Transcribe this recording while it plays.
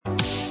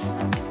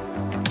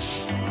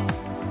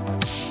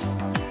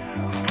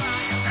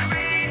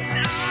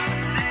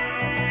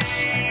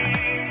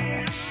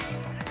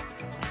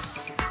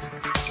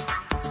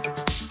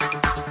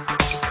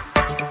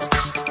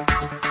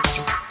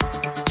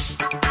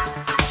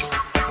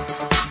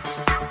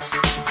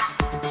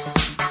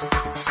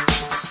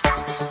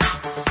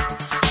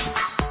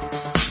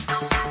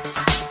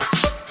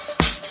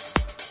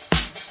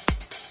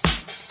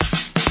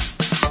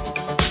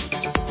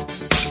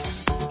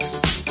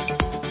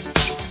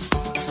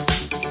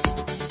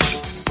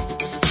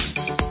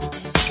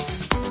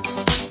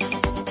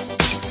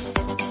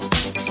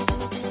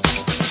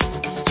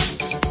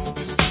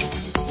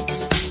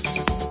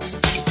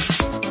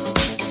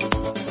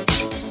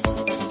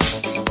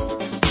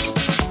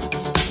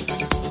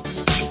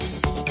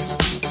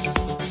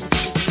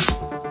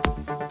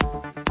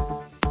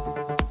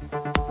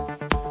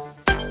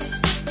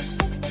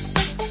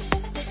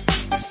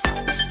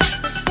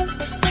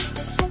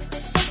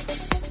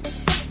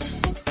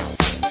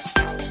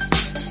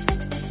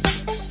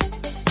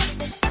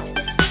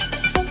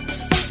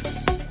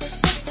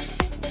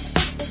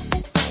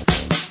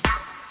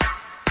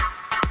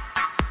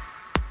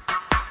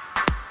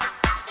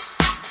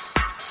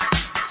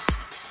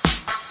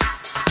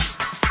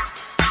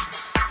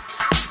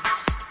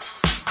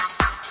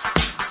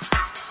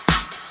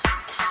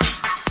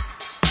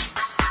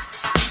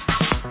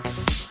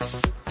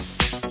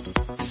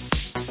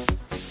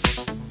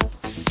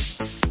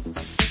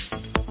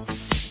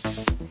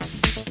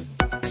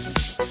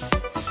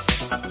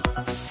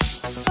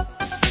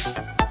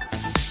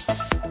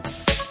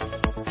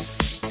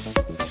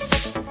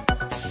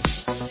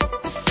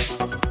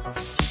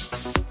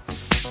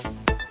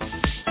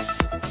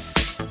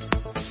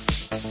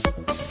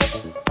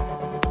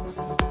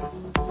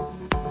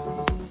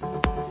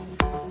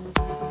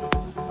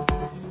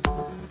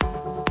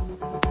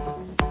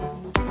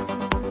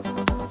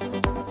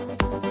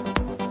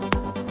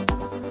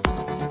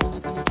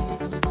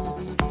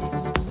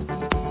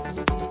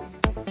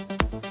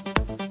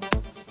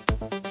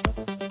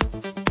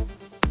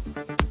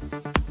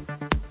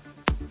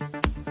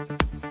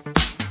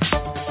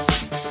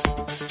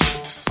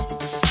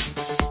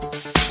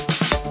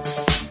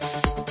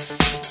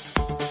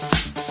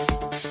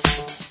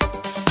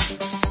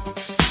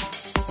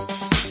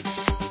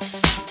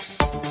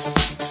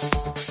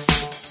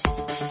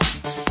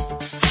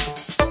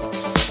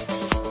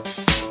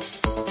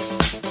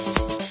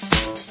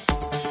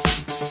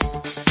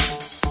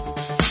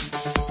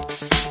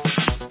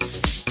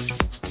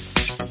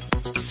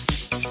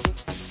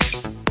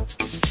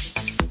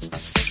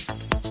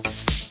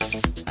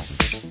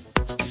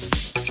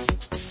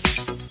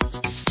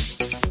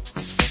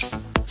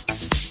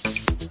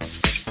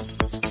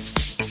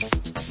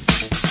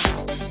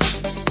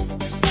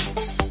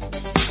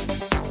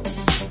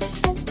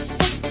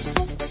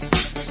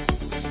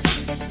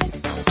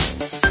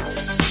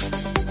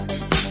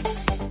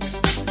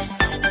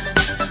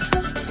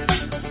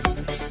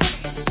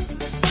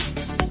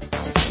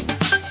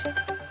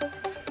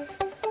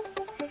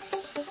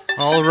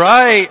All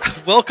right.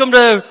 Welcome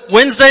to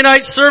Wednesday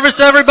night service,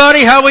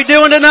 everybody. How we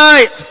doing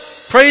tonight?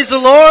 Praise the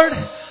Lord.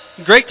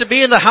 Great to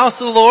be in the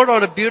house of the Lord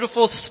on a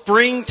beautiful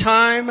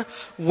springtime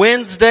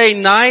Wednesday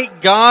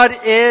night. God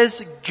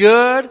is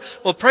good.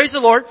 Well, praise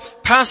the Lord.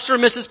 Pastor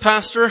and Mrs.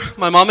 Pastor,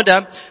 my mom and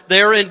dad,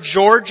 they're in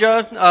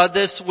Georgia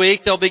this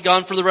week. They'll be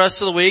gone for the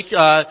rest of the week.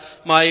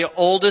 My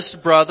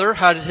oldest brother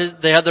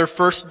they had their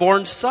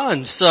firstborn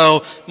son.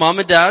 So mom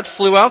and dad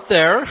flew out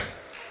there.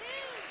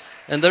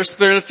 And they're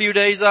spending a few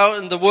days out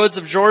in the woods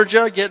of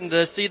Georgia getting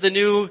to see the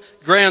new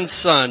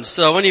grandson.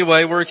 So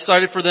anyway, we're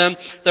excited for them.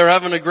 They're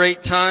having a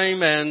great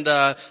time and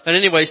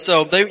anyway,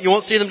 so you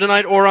won't see them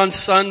tonight or on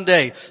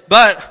Sunday.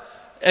 But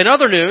in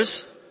other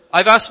news,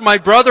 I've asked my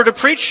brother to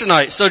preach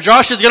tonight. So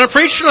Josh is going to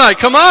preach tonight.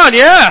 Come on,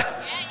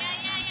 yeah.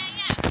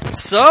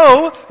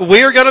 So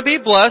we're going to be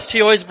blessed.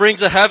 He always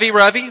brings a heavy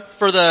revy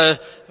for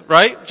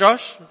right,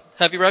 Josh?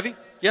 Heavy revy?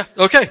 Yeah,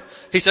 okay.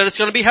 He said it's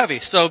going to be heavy.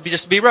 So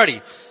just be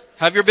ready.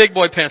 Have your big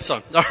boy pants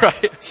on. All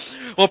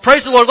right. Well,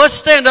 praise the Lord. Let's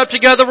stand up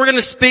together. We're going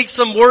to speak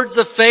some words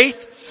of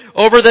faith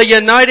over the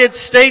United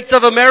States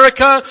of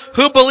America.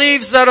 Who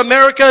believes that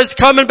America is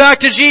coming back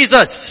to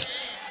Jesus?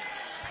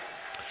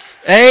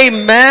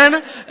 Amen.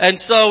 And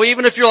so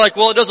even if you're like,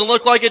 well, it doesn't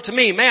look like it to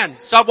me, man,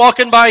 stop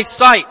walking by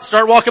sight.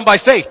 Start walking by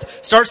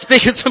faith. Start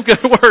speaking some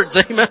good words.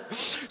 Amen.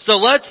 So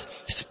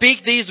let's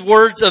speak these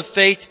words of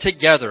faith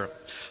together.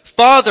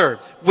 Father,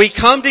 we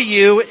come to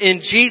you in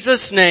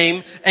Jesus'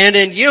 name, and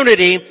in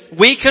unity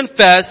we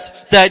confess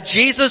that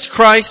Jesus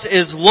Christ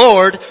is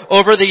Lord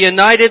over the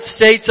United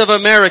States of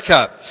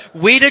America.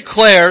 We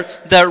declare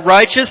that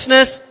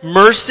righteousness,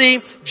 mercy,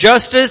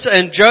 justice,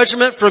 and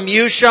judgment from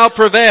you shall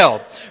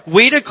prevail.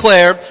 We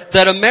declare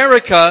that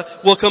America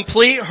will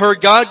complete her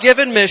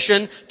God-given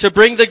mission to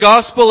bring the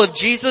gospel of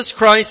Jesus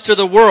Christ to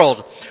the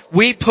world.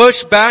 We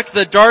push back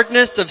the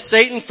darkness of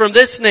Satan from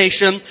this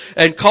nation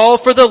and call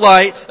for the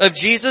light of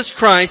Jesus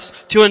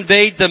Christ to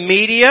invade the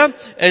media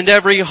and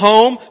every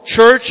home,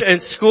 church,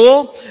 and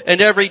school, and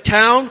every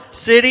town,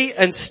 city,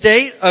 and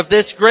state of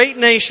this great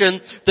nation,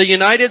 the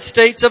United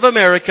States of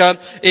America.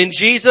 In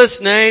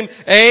Jesus' name,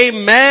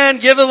 amen.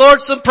 Give the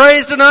Lord some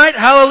praise tonight.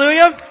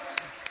 Hallelujah.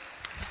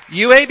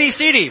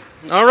 UABCD.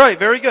 All right,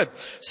 very good.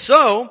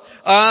 So,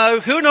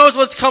 who knows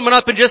what's coming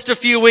up in just a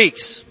few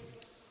weeks?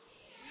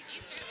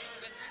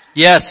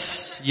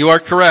 Yes, you are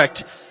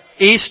correct.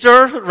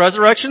 Easter,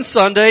 Resurrection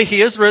Sunday,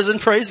 He is risen,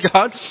 praise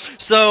God.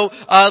 So,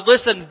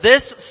 listen,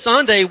 this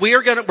Sunday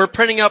we're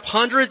printing up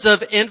hundreds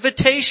of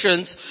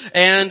invitations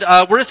and,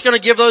 we're just gonna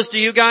give those to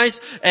you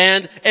guys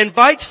and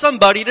invite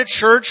somebody to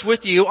church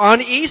with you on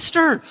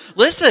Easter.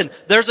 Listen,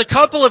 there's a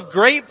couple of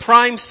great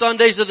prime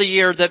Sundays of the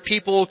year that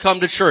people will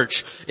come to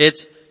church.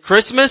 It's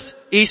Christmas,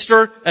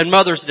 Easter, and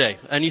Mother's Day.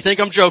 And you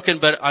think I'm joking,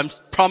 but I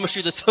promise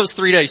you those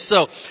 3 days.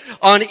 So,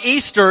 on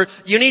Easter,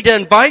 you need to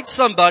invite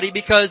somebody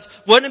because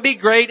wouldn't it be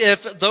great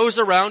if those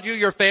around you,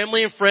 your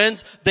family and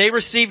friends, they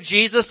received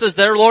Jesus as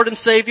their Lord and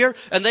Savior,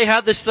 and they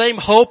had the same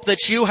hope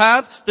that you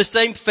have, the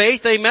same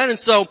faith, amen? And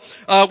so,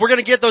 we're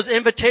gonna get those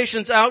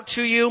invitations out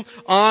to you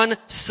on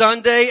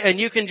Sunday, and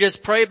you can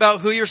just pray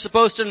about who you're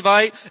supposed to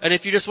invite, and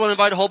if you just want to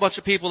invite a whole bunch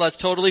of people, that's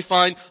totally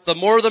fine. The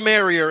more the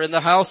merrier in the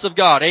house of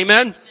God,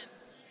 amen?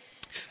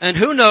 And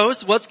who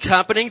knows what's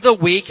happening the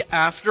week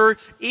after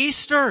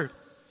Easter?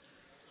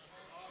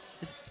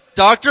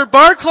 Dr.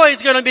 Barclay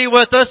is going to be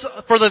with us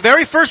for the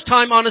very first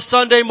time on a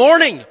Sunday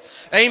morning.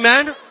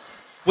 Amen.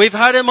 We've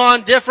had him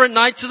on different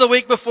nights of the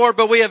week before,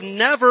 but we have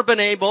never been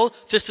able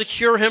to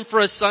secure him for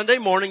a Sunday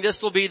morning.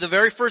 This will be the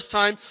very first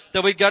time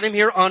that we've got him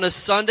here on a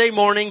Sunday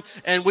morning,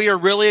 and we are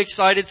really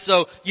excited.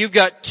 So you've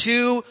got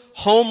 2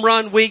 home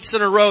run weeks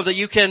in a row that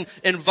you can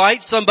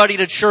invite somebody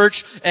to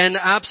church and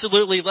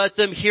absolutely let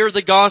them hear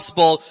the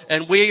gospel,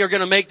 and we are going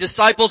to make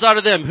disciples out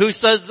of them.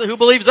 Who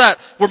believes that?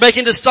 We're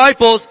making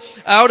disciples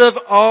out of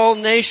all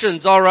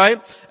nations, all right?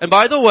 And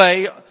by the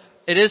way,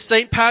 it is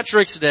St.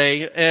 Patrick's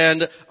Day,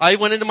 and I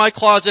went into my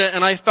closet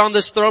and I found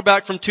this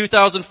throwback from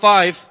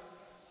 2005. That's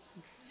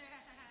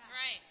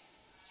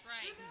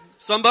right.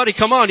 Somebody,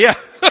 come on, yeah.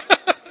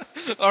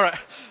 All right.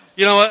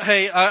 You know what?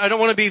 Hey, I don't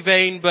want to be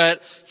vain,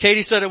 but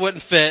Katie said it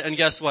wouldn't fit, and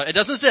guess what? It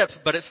doesn't zip,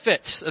 but it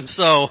fits. And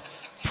so,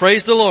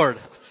 praise the Lord.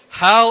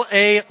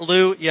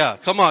 Hallelujah.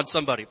 Come on,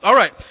 somebody. All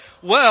right.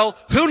 Well,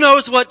 who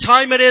knows what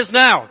time it is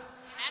now? Happy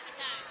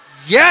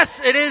time.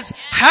 Yes, it is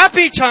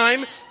happy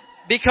time.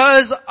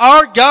 Because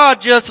our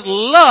God just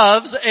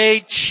loves a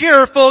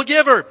cheerful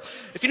giver.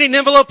 If you need an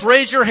envelope,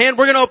 raise your hand.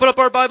 We're going to open up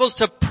our Bibles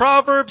to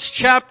Proverbs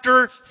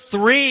chapter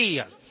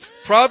 3.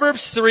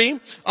 Proverbs 3.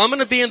 I'm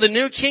going to be in the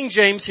New King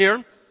James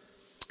here.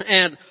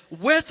 And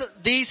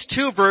with these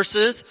 2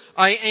 verses,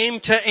 I aim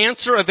to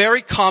answer a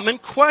very common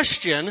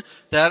question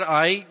that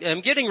I am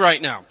getting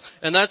right now.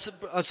 And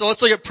so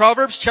let's look at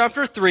Proverbs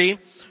chapter 3,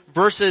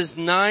 verses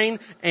 9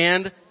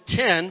 and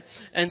 10.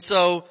 And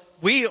so,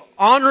 we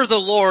honor the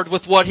Lord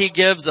with what He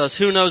gives us.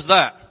 Who knows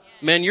that?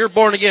 Man, you're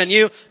born again.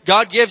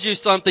 God gives you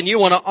something. You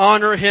want to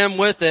honor Him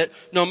with it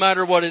no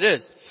matter what it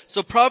is.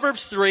 So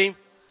Proverbs 3,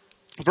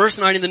 Verse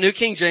 9 in the New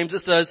King James, it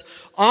says,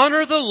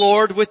 honor the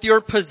Lord with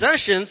your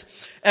possessions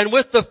and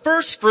with the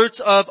first fruits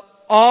of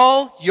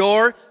all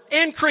your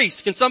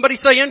increase. Can somebody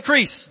say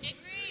increase?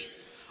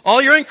 All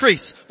your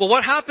increase. Well,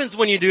 what happens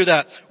when you do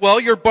that?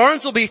 Well, your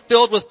barns will be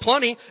filled with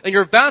plenty and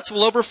your vats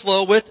will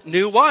overflow with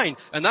new wine.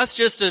 And that's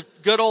just a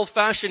good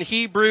old-fashioned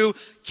Hebrew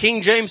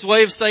King James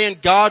way of saying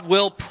God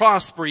will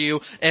prosper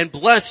you and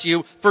bless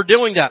you for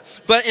doing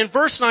that. But in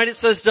verse 9 it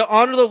says to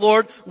honor the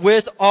Lord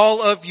with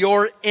all of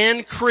your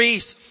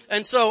increase.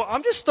 And so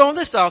I'm just throwing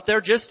this out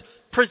there, just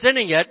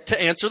presenting it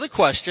to answer the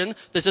question.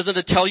 This isn't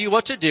to tell you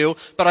what to do,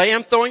 but I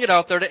am throwing it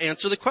out there to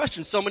answer the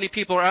question. So many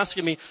people are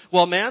asking me,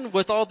 well man,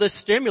 with all this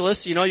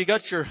stimulus, you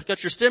got your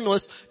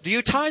stimulus, do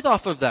you tithe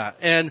off of that?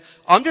 And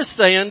I'm just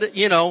saying,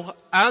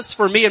 as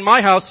for me and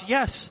my house,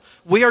 yes,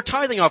 we are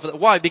tithing off of that.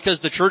 Why? Because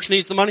the church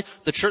needs the money?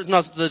 The church,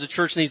 not that the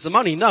church needs the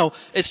money. No,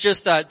 it's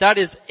just that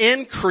is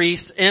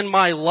increase in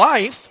my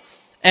life.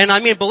 And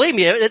I mean, believe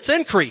me, it's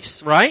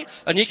increase, right?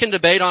 And you can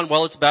debate on,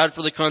 well, it's bad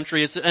for the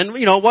country,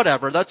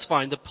 whatever, that's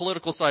fine, the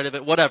political side of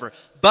it, whatever.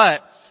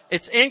 But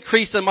it's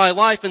increase in my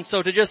life, and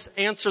so to just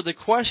answer the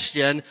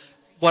question,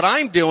 what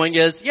I'm doing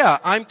is,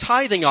 I'm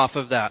tithing off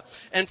of that.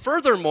 And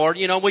furthermore,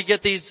 we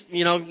get these,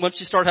 once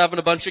you start having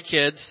a bunch of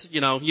kids,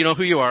 you know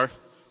who you are.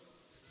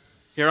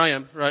 Here I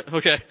am, right?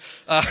 Okay.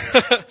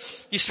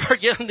 You start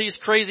getting these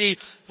crazy,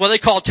 what they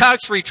call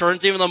tax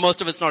returns, even though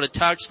most of it's not a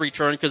tax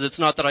return because it's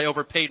not that I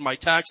overpaid my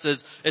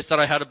taxes, it's that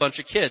I had a bunch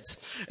of kids.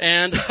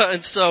 And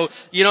so,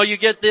 you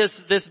get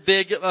this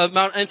big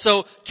amount. And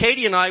so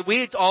Katie and I,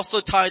 we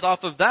also tithe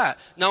off of that.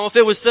 Now if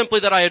it was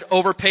simply that I had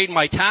overpaid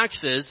my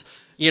taxes,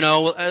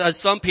 as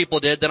some people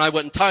did, then I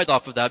wouldn't tithe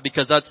off of that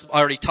because I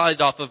already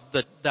tithed off of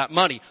that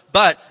money.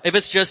 But if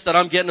it's just that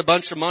I'm getting a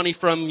bunch of money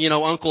from,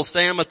 Uncle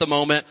Sam at the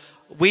moment,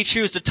 we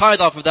choose to tithe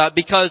off of that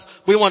because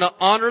we want to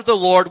honor the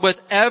Lord with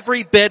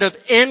every bit of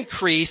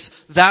increase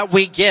that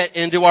we get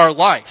into our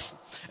life.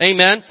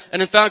 Amen.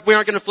 And in fact, we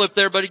aren't going to flip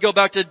there, but you go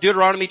back to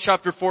Deuteronomy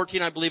chapter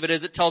 14, I believe it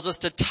is. It tells us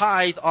to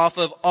tithe off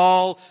of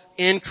all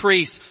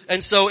increase.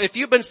 And so if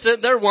you've been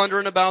sitting there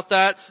wondering about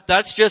that,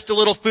 that's just a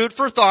little food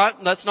for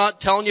thought. That's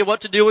not telling you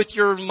what to do with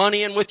your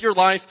money and with your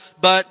life,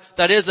 but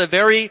that is a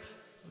very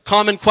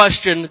common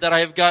question that I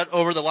have got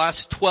over the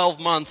last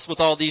 12 months with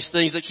all these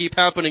things that keep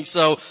happening.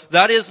 So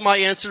that is my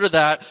answer to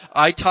that.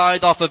 I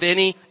tithe off of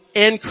any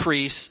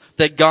increase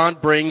that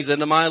God brings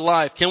into my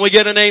life. Can we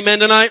get an amen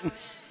tonight?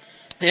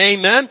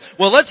 Amen.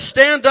 Well, let's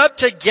stand up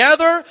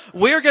together.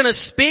 We're going to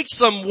speak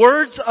some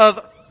words of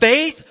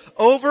faith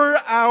over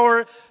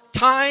our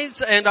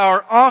tithes and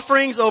our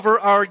offerings, over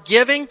our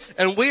giving,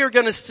 and we are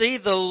going to see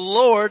the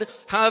Lord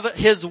have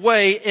His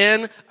way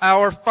in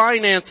our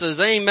finances.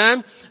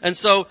 Amen. And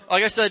so,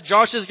 like I said,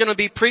 Josh is going to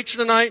be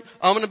preaching tonight.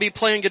 I'm going to be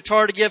playing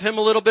guitar to give him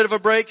a little bit of a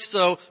break.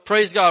 So,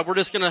 praise God. We're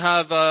just going to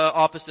have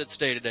opposites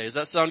day today. Does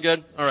that sound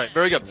good? All right.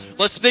 Very good.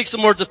 Let's speak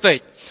some words of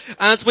faith.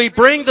 As we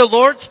bring the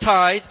Lord's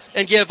tithe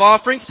and give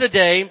offerings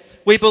today,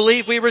 we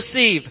believe we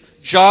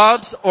receive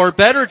jobs or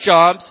better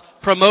jobs,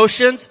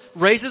 promotions,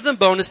 raises and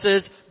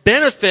bonuses,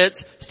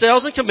 benefits,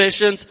 sales and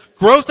commissions,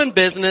 growth in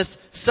business,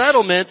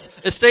 settlements,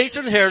 estates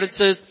and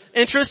inheritances,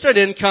 interest and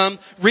income,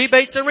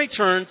 rebates and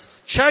returns,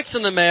 checks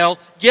in the mail,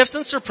 gifts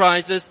and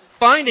surprises,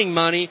 finding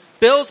money,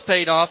 bills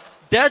paid off,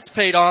 debts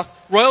paid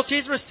off,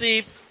 royalties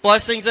received,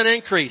 blessings and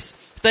increase.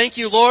 Thank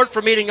you, Lord,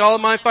 for meeting all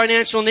of my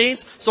financial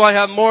needs so I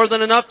have more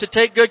than enough to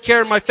take good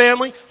care of my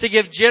family, to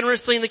give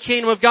generously in the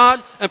kingdom of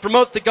God, and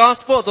promote the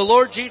gospel of the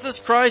Lord Jesus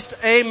Christ.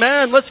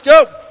 Amen. Let's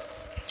go.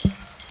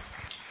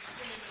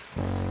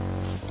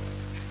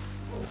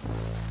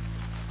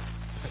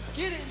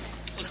 Get in.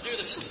 Let's do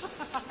this.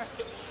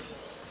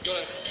 Go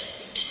ahead.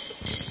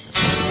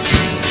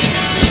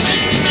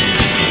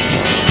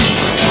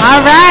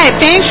 All right.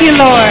 Thank you,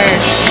 Lord.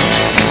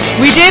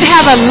 We did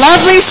have a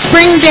lovely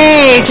spring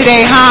day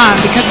today,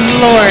 because of the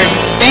Lord.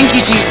 Thank you,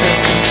 Jesus.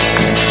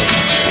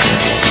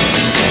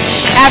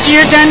 After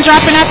you're done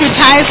dropping off your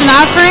tithes and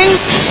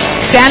offerings,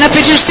 stand up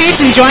at your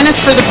seats and join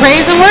us for the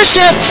praise and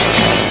worship.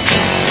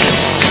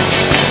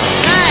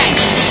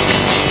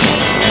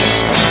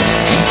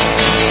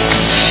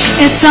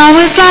 It's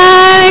always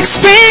like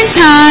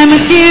springtime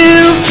with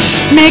you,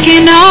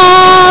 making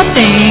all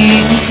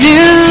things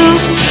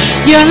new.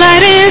 Your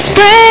light is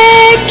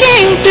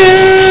breaking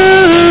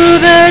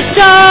through the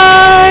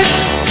dark.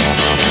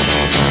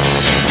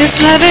 This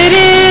love, it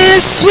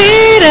is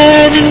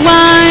sweeter than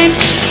wine,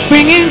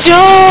 bringing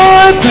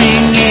joy,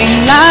 bringing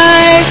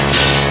life.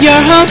 Your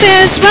hope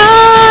is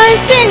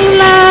rising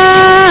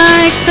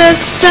like the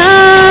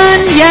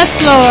sun.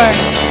 Yes, Lord.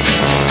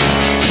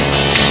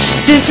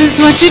 This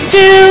is what you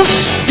do.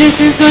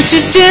 This is what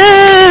you do.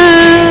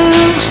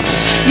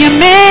 You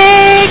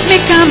make me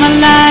come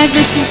alive.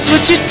 This is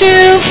what you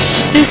do.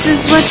 This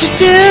is what you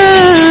do.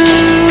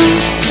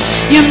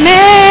 You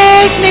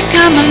make me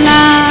come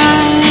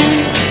alive.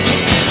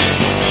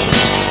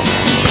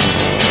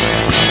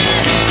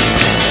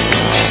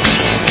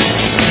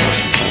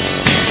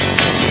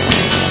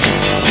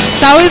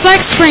 It's always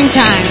like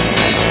springtime.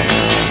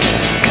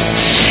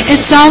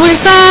 It's always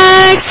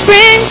like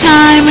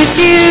springtime with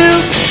you,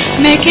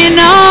 making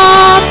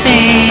all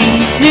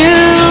things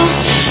new.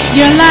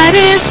 Your light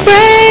is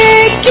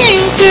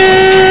breaking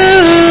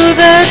through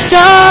the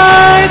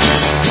dark.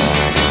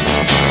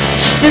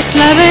 This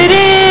love, it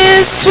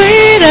is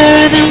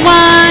sweeter than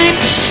wine,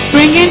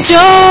 bringing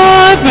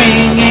joy,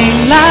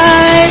 bringing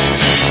life.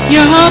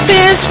 Your hope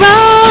is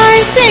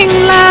rising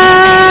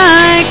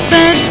like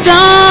the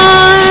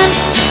dawn.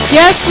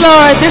 Yes,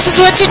 Lord, this is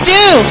what you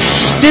do.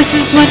 This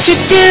is what you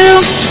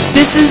do.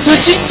 This is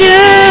what you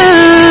do.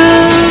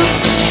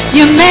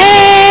 You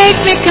make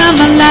me come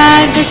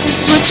alive. This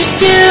is what you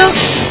do.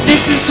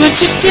 This is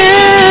what you do.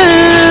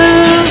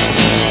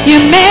 You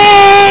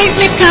make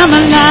me come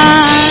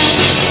alive.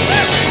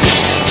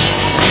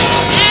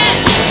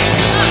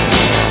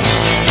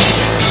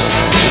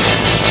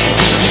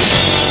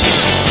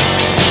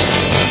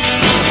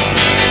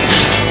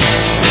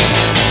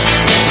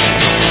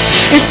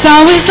 It's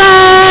always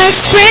like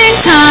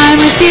springtime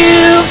with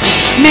you,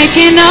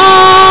 making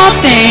all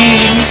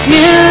things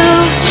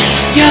new.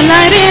 Your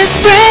light is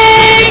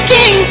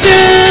breaking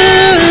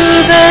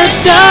through the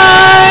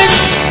dark.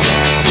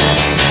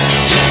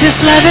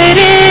 This love, it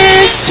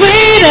is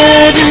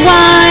sweeter than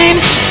wine,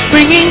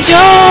 bringing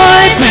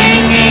joy,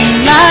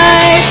 bringing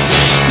life.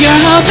 Your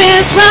hope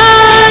is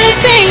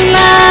rising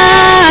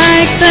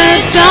like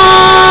the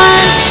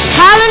dawn.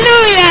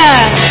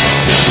 Hallelujah!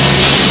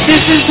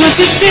 This is what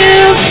you do.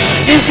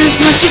 This is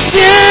what you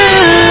do.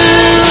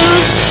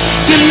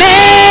 You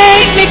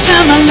make me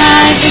come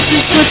alive. This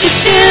is what you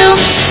do.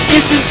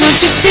 This is what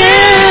you do.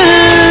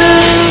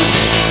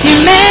 You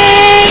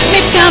make me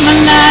come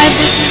alive.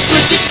 This is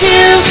what you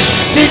do.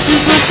 This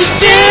is what you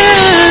do.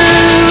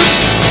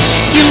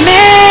 You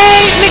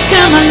make me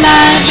come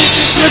alive. This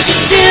is what you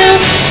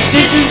do.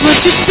 This is what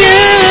you do.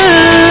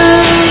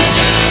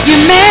 You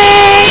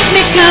make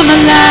me come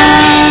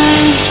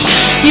alive.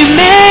 You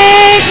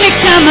make me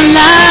come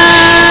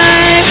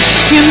alive.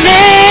 You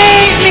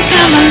make me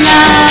come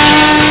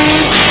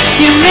alive.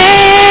 You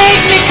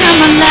make me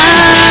come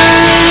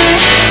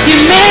alive. You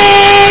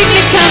make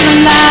me come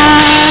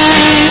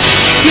alive.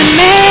 You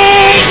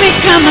make me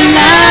come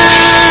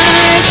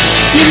alive.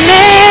 You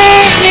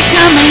make me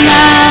come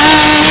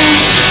alive.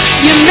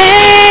 You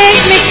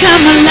make me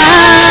come alive.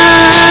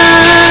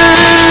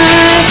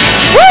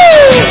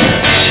 Woo!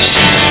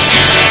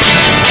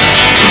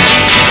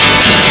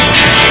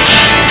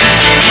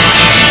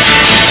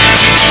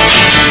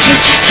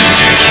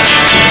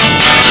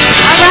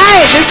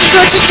 This is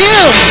what you do.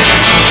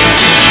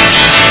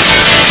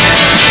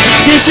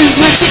 This is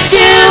what you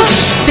do.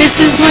 This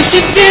is what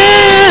you do.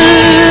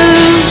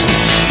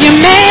 You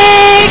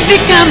make me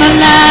come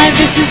alive.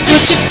 This is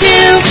what you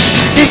do.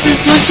 This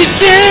is what you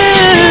do.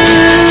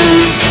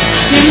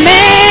 You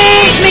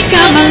make me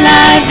come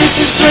alive. This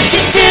is what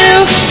you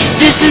do.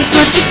 This is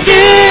what you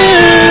do.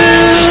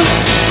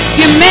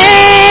 You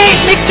make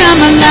me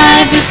come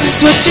alive. This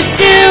is what you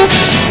do.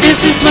 This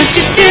is what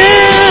you do.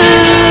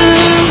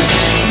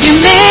 You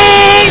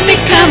make me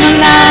come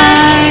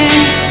alive.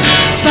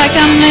 It's like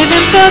I'm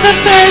living for the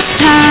first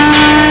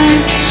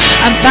time.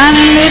 I'm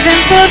finally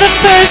living for the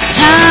first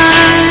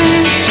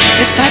time.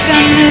 It's like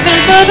I'm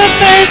living for the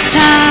first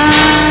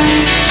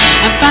time.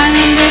 I'm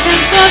finally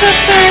living for the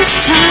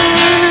first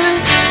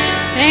time.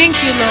 Thank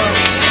you, Lord.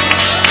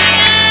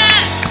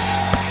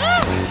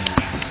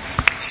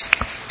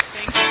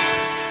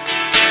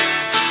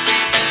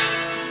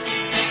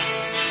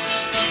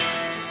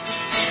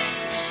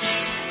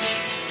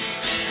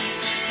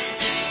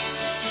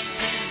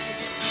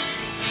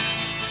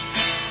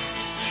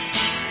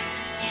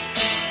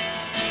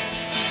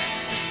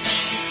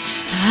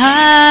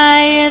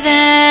 Higher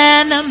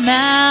than the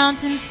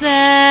mountains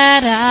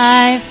that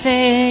I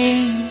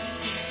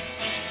face,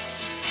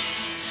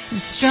 and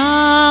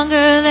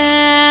stronger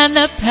than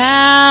the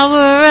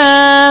power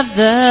of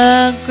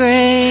the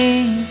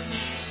grave,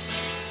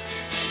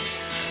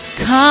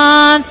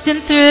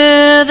 constant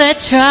through the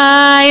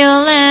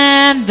trial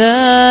and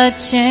the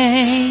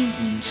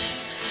change.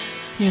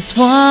 There's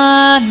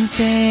one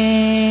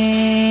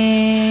thing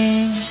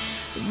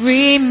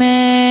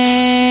remains.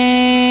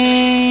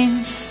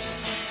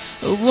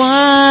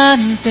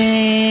 One thing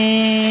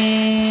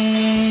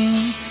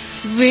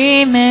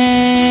remains.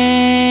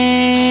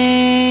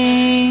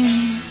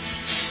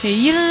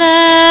 Your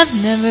love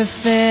never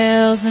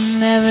fails and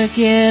never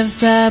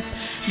gives up,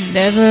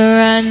 never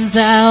runs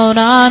out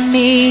on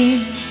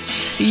me.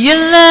 Your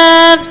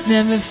love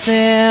never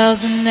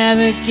fails and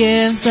never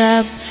gives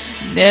up,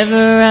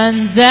 never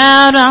runs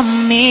out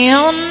on me.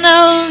 Oh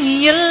no,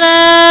 your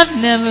love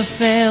never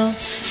fails,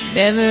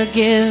 never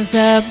gives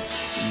up,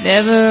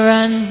 never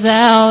runs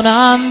out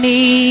on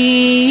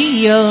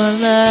me. Your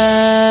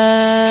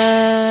love.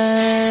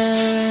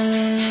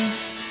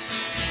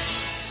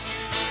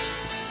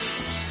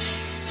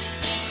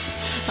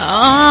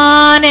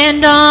 On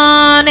and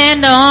on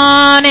and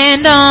on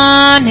and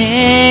on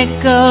it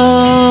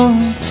goes.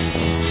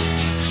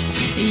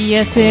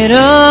 Yes, it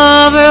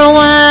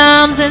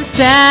overwhelms and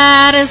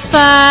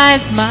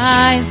satisfies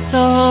my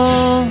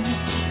soul.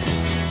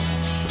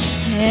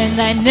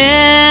 And I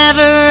never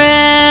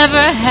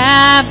ever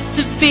have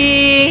to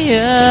be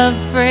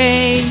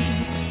afraid.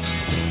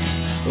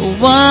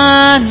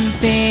 One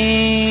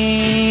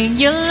thing,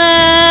 your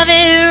love,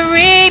 it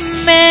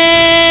remains.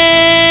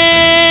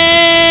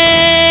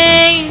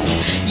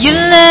 Your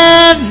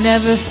love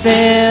never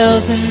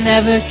fails and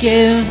never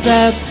gives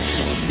up,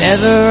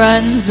 never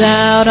runs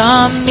out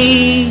on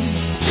me.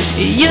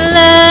 Your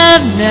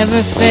love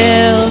never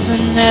fails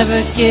and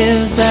never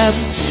gives up,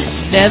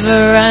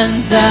 never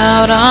runs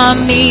out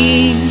on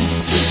me.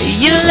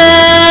 Your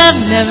love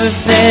never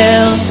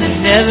fails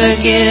and never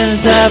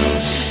gives up,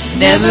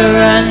 never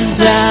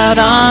runs out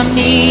on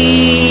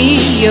me.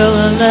 Your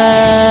love,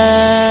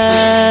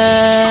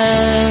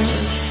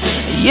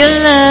 your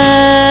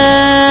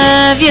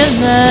love, your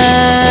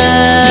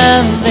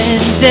love.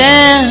 In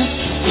death,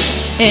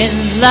 in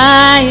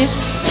life,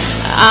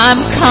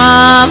 I'm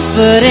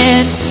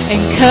confident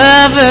and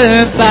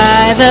covered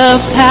by the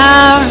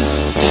power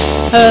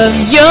of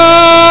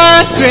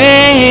your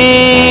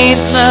great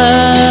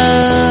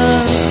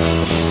love.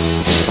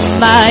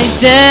 My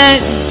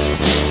debt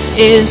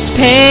is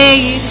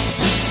paid.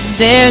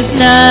 There's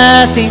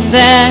nothing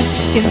that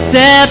can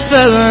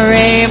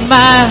separate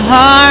my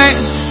heart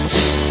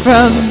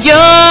from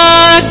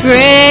your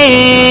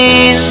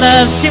great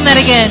love. Sing that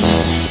again.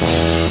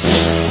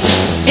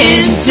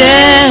 In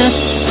death,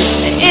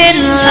 in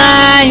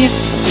life,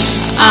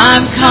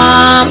 I'm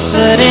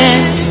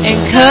confident and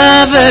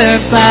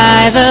covered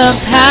by the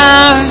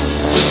power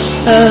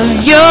of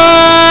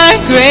your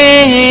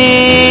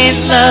great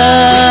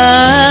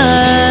love.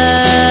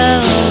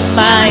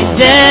 My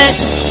debt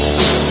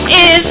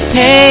is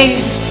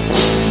paid.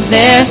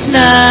 There's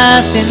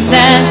nothing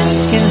that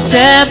can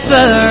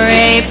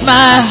separate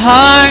my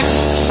heart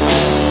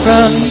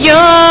from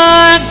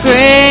your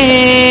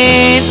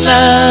great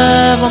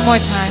love. One more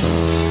time.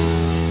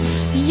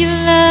 Your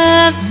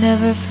love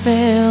never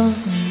fails,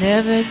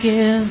 never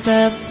gives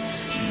up,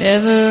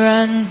 never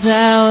runs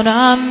out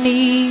on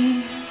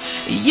me.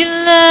 Your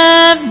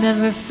love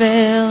never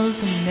fails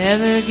and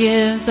never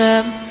gives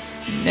up,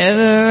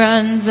 never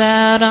runs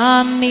out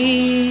on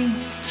me.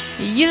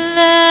 Your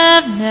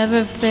love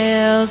never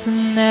fails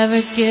and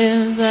never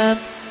gives up,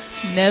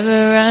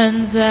 never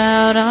runs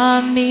out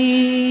on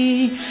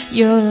me.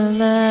 Your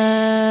love,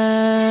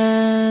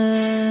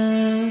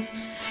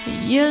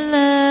 your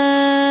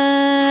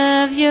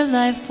love, your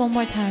life. One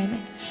more time.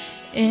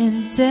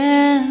 In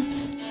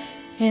death,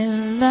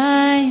 in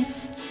life,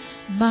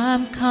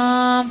 I'm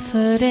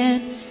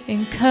confident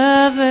and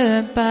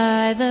covered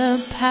by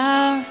the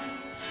power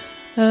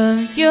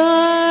of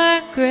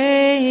your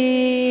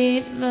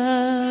great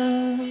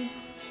love.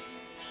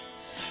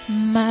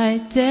 My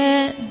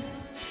debt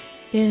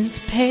is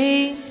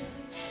paid.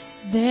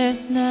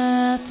 There's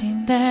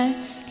nothing that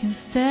can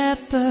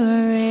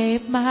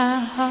separate my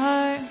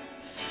heart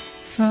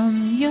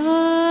from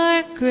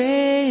your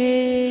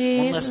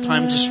great One last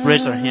time, just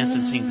raise our hands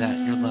and sing that.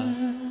 Your love.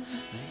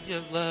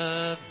 Your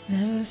love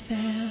never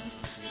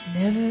fails,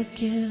 never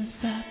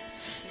gives up,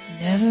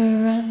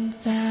 never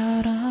runs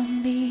out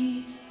on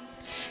me.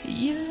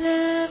 Your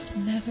love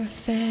never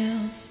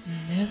fails,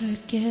 never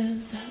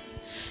gives up,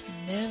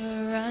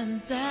 never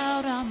runs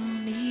out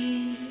on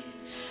me.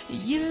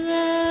 Your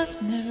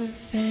love never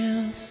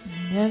fails,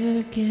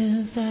 never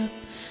gives up,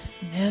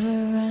 never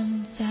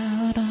runs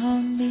out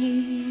on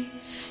me.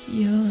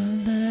 Your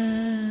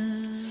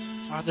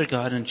love. Father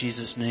God, in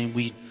Jesus' name,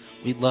 we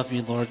love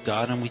you, Lord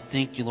God, and we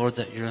thank you, Lord,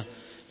 that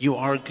you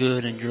are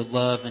good and your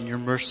love and your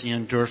mercy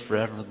endure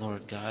forever,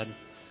 Lord God.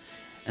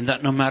 And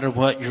that no matter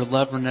what, your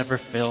love never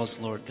fails,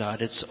 Lord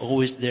God. It's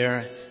always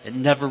there. It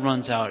never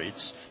runs out.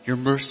 Your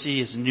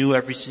mercy is new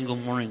every single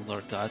morning,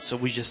 Lord God. So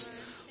we just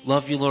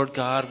love you, Lord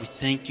God. We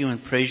thank you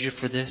and praise you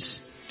for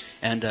this.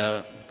 And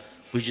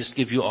we just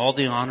give you all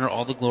the honor,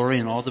 all the glory,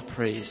 and all the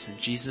praise. In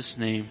Jesus'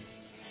 name,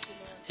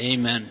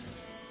 amen.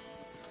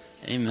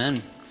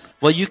 Amen.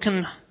 Well, you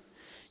can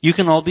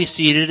all be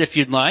seated if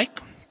you'd like.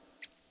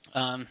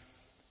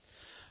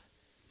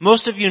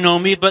 Most of you know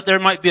me, but there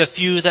might be a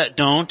few that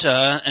don't,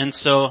 and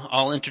so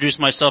I'll introduce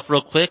myself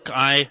real quick.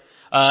 I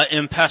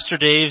am Pastor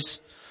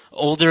Dave's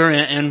older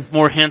and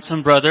more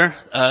handsome brother.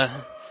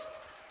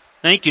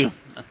 Thank you.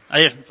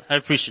 I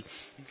appreciate it.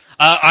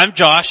 I'm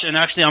Josh, and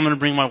actually I'm going to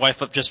bring my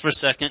wife up just for a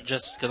second,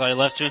 just because I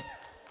left you.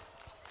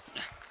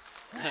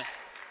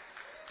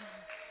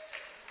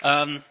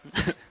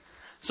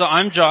 So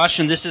I'm Josh,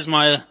 and this is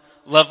my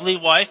lovely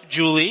wife,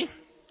 Julie.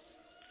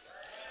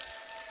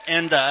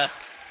 And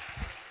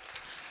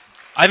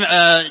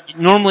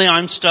normally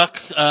I'm stuck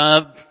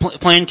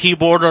playing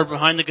keyboard or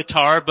behind the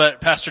guitar,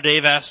 but Pastor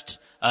Dave asked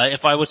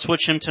if I would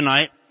switch him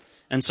tonight,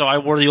 and so I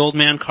wore the old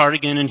man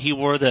cardigan, and he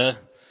wore the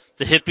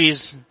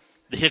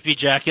hippie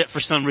jacket for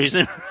some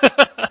reason.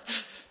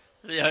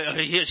 Yeah,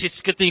 it's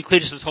a good thing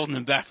Cletus is holding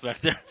him back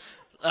there.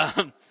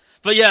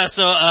 But yeah,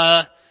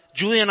 so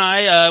Julie and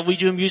I we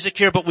do music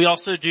here, but we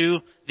also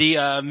do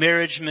the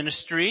marriage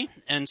ministry,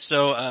 and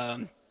so.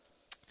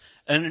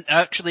 And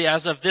actually,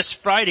 as of this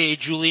Friday,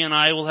 Julie and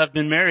I will have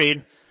been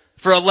married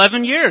for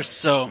 11 years,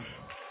 so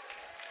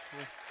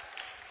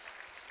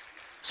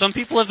Some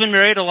people have been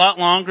married a lot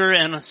longer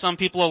and some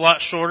people a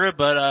lot shorter,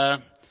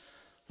 but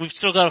we've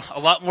still got a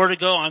lot more to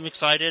go. I'm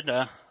excited.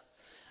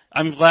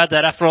 I'm glad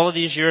that after all of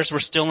these years we're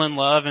still in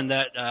love and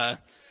that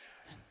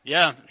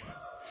yeah.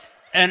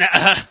 And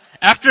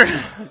after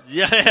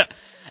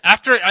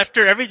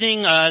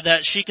everything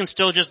that she can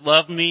still just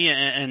love me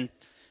and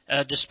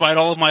despite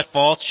all of my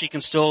faults, she can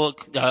still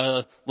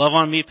love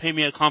on me, pay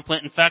me a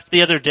compliment. In fact,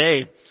 the other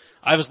day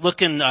I was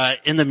looking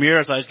in the mirror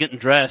as I was getting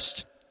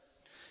dressed,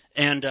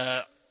 and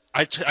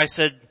I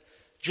said,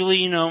 Julie,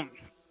 you know,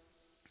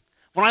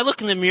 when I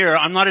look in the mirror,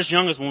 I'm not as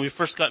young as when we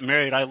first got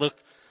married.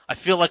 I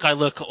feel like I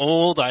look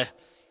old. I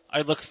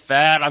look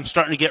fat. I'm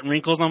starting to get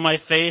wrinkles on my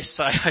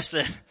face. I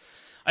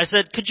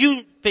said, could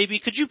you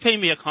pay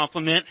me a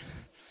compliment?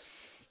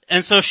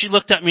 And so she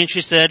looked at me and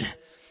she said,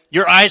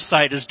 your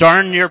eyesight is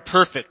darn near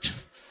perfect.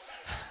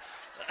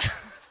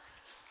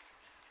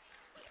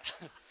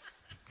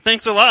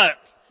 Thanks a lot.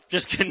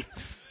 Just kidding.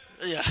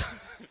 Yeah.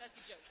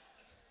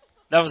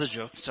 That was a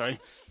joke. Sorry.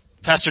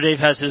 Pastor Dave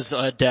has his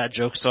dad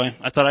joke, so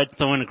I thought I'd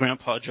throw in a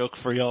grandpa joke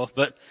for y'all.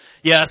 But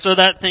yeah, so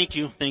thank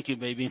you,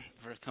 baby,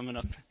 for coming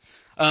up.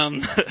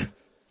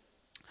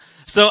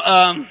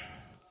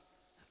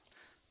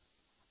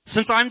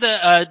 Since I'm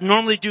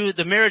normally do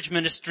the marriage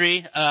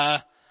ministry,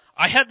 I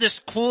had this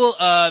cool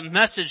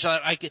message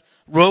that I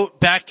wrote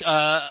back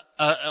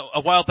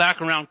a while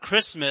back around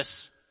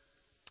Christmas,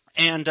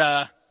 and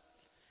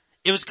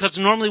it was because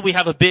normally we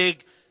have a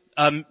big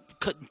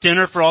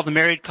dinner for all the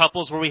married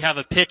couples where we have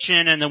a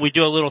pitch-in and then we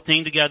do a little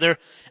thing together.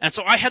 And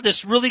so I had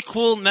this really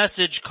cool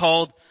message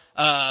called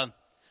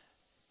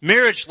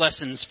Marriage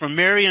Lessons from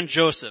Mary and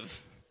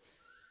Joseph.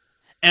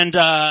 And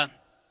I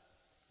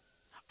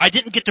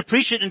didn't get to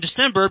preach it in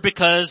December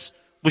because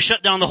we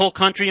shut down the whole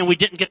country and we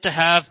didn't get to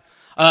have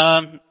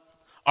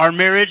our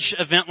marriage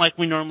event like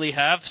we normally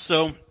have.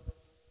 So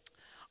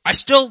I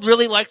still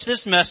really liked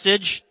this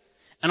message,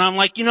 and I'm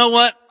like, you know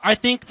what? I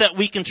think that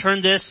we can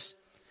turn this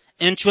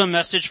into a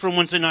message for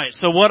Wednesday night.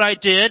 So what I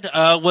did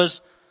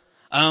was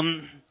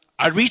I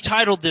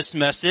retitled this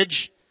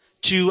message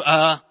to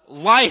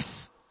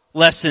Life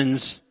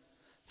Lessons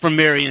from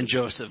Mary and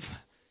Joseph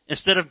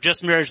instead of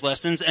just marriage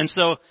lessons. And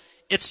so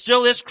it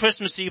still is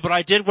Christmassy, but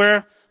I did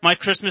wear my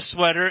Christmas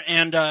sweater,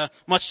 and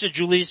much to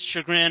Julie's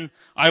chagrin,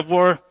 I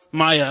wore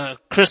my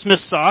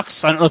Christmas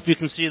socks. I don't know if you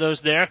can see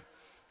those there.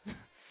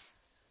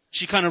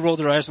 She kind of rolled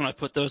her eyes when I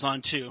put those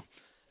on too.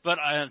 But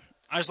I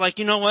was like,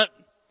 you know what?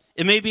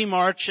 It may be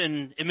March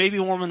and it may be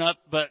warming up,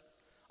 but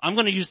I'm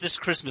going to use this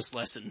Christmas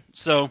lesson.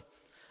 So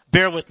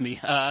bear with me.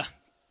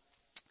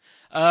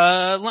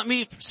 Let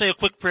me say a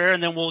quick prayer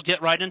and then we'll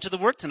get right into the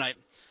word tonight.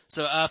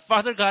 So,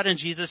 Father God, in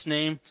Jesus'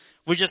 name,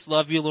 we just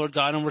love you, Lord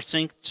God, and we're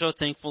so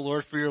thankful,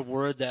 Lord, for your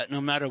word that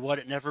no matter what,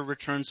 it never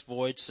returns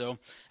void. So,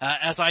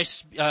 as I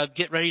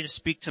get ready to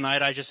speak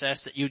tonight, I just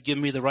ask that you would give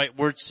me the right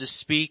words to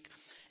speak,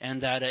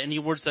 and that any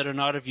words that are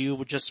not of you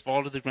would just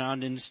fall to the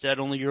ground, and instead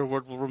only your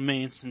word will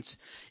remain, since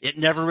it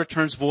never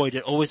returns void.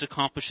 It always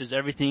accomplishes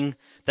everything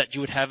that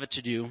you would have it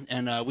to do.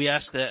 And we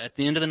ask that at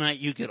the end of the night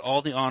you get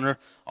all the honor,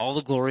 all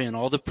the glory, and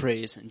all the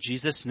praise. In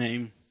Jesus'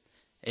 name,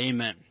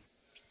 amen.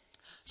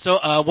 So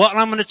what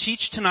I'm going to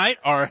teach tonight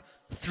are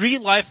 3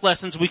 life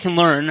lessons we can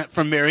learn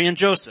from Mary and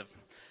Joseph.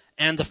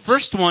 And the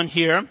first one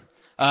here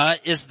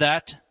is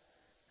that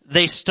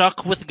they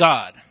stuck with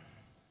God.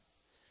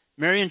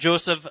 Mary and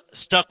Joseph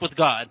stuck with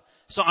God.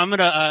 So I'm going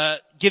to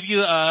give you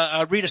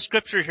read a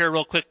scripture here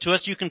real quick to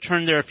us. You can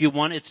turn there if you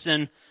want. It's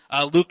in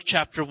Luke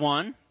chapter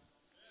 1.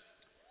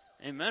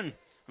 Amen. I'm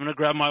going to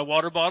grab my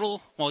water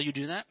bottle while you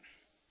do that.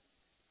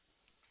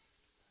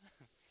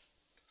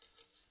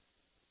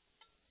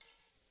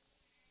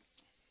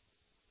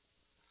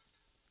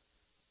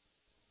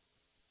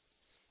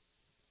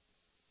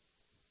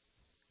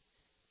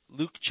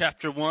 Luke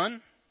chapter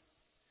 1.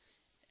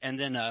 And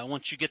then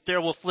once you get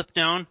there, we'll flip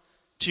down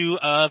to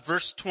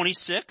verse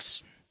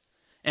 26.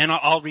 And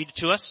I'll read it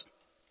to us.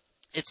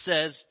 It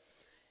says,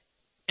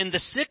 in the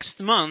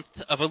 6th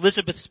month of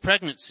Elizabeth's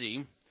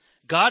pregnancy,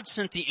 God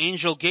sent the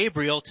angel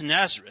Gabriel to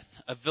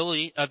Nazareth, a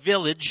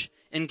village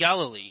in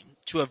Galilee,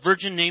 to a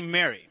virgin named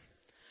Mary.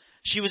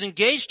 She was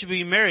engaged to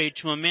be married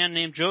to a man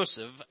named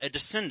Joseph, a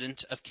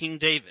descendant of King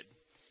David.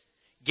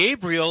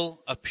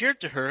 Gabriel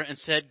appeared to her and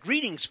said,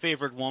 greetings,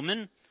 favored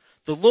woman.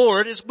 The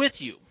Lord is with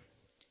you.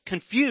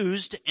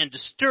 Confused and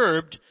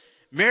disturbed,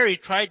 Mary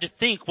tried to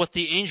think what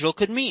the angel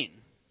could mean.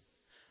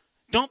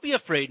 Don't be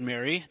afraid,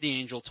 Mary, the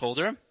angel told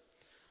her,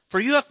 for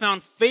you have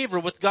found favor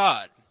with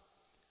God.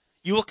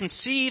 You will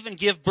conceive and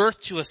give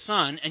birth to a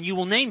son, and you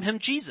will name him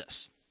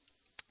Jesus.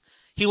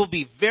 He will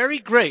be very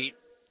great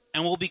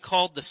and will be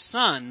called the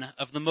Son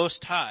of the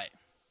Most High.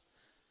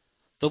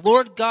 The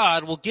Lord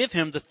God will give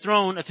him the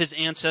throne of his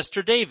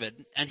ancestor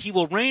David, and he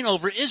will reign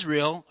over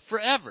Israel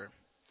forever.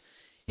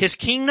 His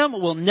kingdom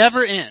will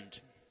never end.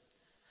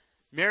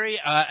 Mary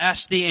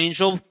asked the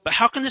angel, but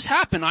how can this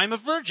happen? I'm a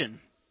virgin.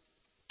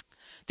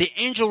 The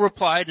angel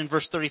replied in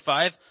verse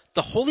 35,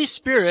 the Holy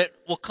Spirit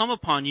will come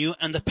upon you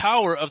and the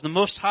power of the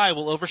Most High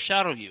will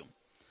overshadow you.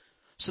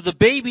 So the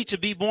baby to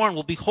be born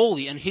will be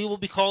holy, and he will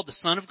be called the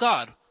Son of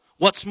God.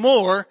 What's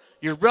more,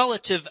 your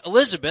relative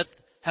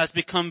Elizabeth has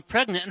become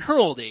pregnant in her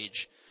old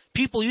age.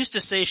 People used to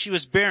say she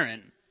was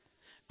barren,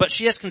 but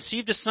she has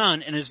conceived a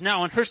son and is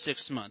now in her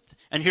 6th month.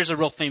 And here's a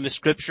real famous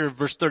scripture,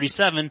 verse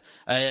 37.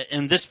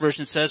 In this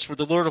version says, "For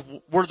the word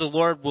of the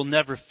Lord will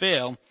never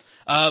fail."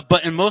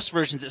 But in most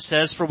versions it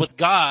says, "For with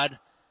God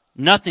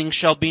nothing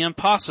shall be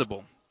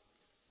impossible."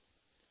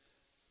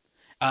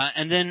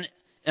 And then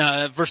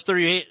verse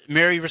 38,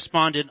 Mary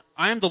responded,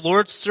 "I am the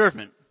Lord's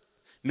servant.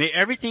 May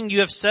everything you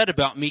have said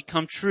about me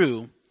come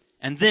true."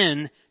 And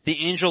then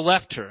the angel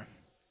left her.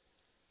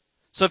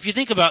 So if you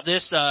think about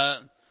this,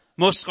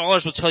 most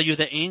scholars will tell you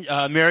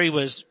that Mary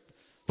was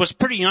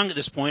pretty young at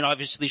this point.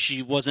 Obviously,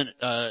 she wasn't.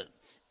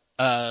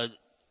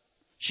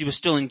 She was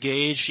still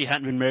engaged. She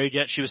hadn't been married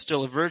yet. She was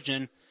still a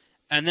virgin.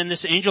 And then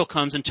this angel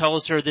comes and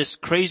tells her this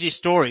crazy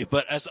story.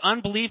 But as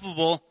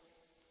unbelievable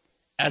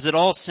as it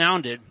all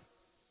sounded,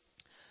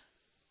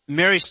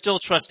 Mary still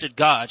trusted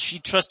God. She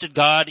trusted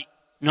God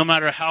no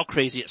matter how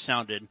crazy it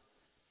sounded,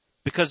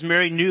 because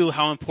Mary knew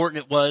how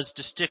important it was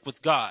to stick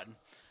with God.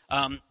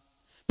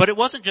 But it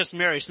wasn't just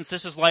Mary, since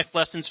this is life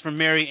lessons from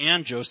Mary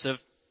and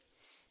Joseph.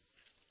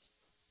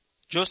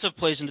 Joseph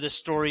plays into this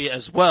story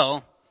as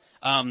well.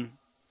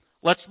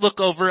 Let's look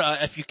over,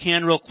 if you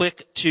can, real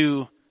quick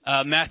to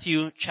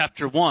Matthew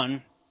chapter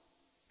 1.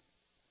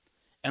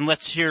 And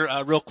let's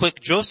hear real quick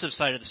Joseph's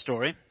side of the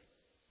story.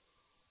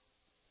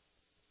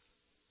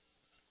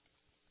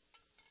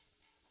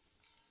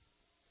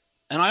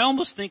 And I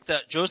almost think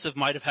that Joseph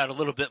might have had a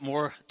little bit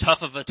more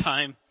tough of a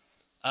time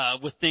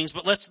with things,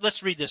 but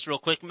let's read this real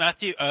quick.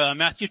 Matthew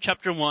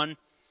chapter 1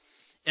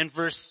 and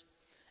verse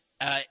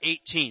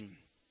 18.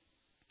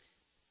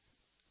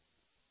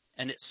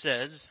 And it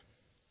says,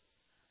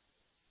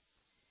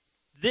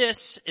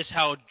 "This is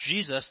how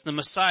Jesus, the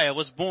Messiah,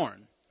 was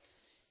born.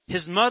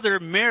 His mother,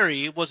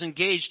 Mary, was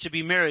engaged to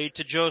be married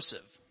to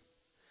Joseph.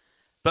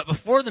 But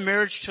before the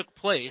marriage took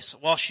place,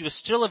 while she was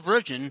still a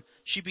virgin,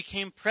 she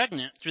became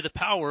pregnant through the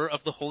power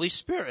of the Holy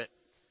Spirit.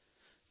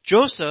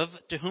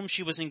 Joseph, to whom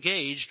she was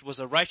engaged, was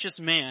a righteous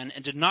man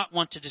and did not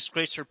want to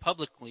disgrace her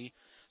publicly,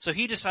 so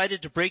he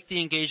decided to break the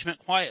engagement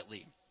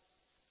quietly.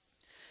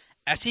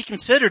 As he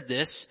considered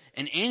this,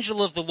 an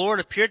angel of the Lord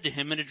appeared to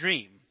him in a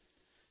dream.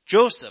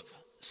 'Joseph,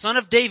 son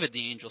of David,'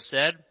 the angel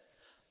said,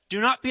 'do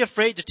not be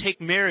afraid to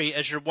take Mary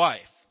as your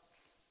wife.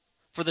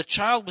 For the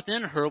child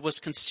within her was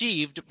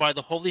conceived by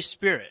the Holy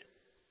Spirit,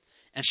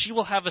 and she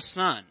will have a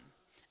son,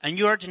 and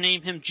you are to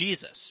name him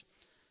Jesus,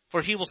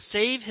 for he will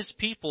save his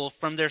people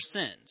from their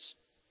sins.'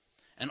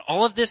 And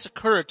all of this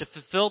occurred to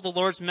fulfill the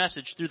Lord's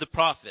message through the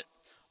prophet.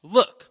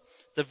 'Look,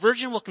 the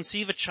virgin will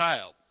conceive a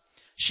child.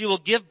 She will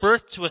give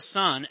birth to a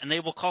son, and they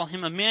will call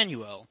him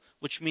Emmanuel,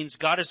 which means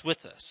God is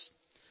with us.'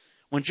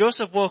 When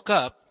Joseph woke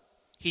up,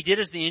 he did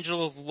as the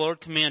angel of the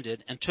Lord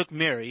commanded and took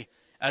Mary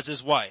as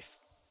his wife."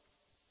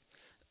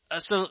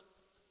 So,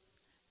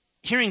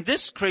 hearing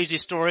this crazy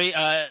story,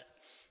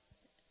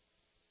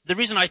 the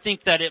reason I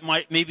think that it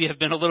might maybe have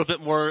been a little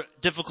bit more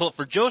difficult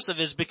for Joseph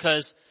is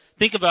because,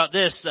 think about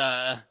this,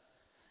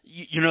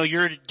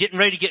 you're getting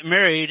ready to get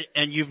married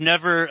and you've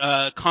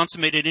never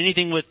consummated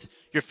anything with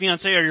your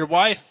fiancée or your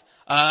wife,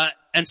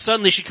 and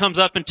suddenly she comes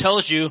up and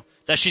tells you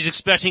that she's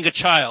expecting a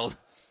child.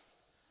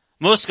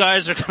 Most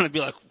guys are going to be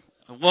like,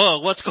 "Whoa,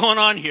 what's going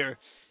on here?"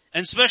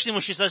 And especially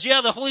when she says,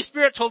 "Yeah, the Holy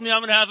Spirit told me I'm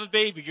going to have a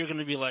baby," you're going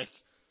to be like,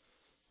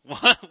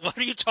 What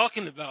are you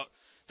talking about?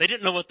 They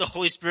didn't know what the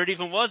Holy Spirit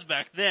even was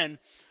back then.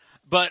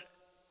 But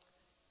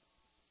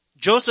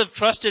Joseph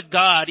trusted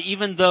God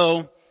even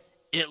though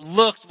it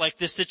looked like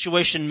this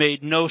situation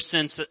made no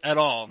sense at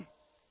all.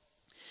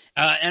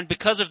 And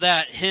because of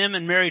that, him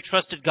and Mary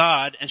trusted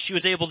God, and she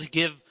was able to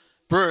give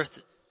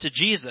birth to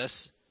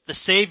Jesus, the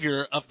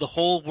Savior of the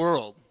whole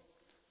world.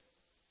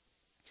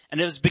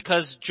 And it was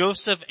because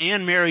Joseph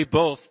and Mary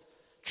both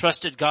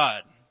trusted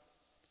God.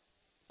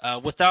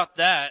 Without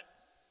that,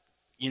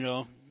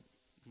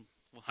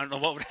 I don't know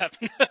what would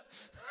happen.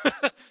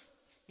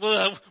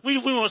 Well, we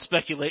won't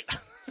speculate.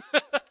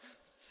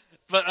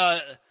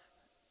 But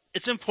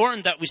it's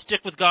important that we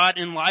stick with God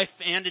in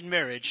life and in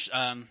marriage.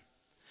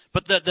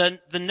 But the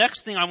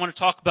next thing I want to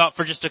talk about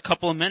for just a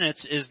couple of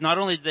minutes is not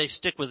only did they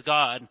stick with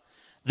God,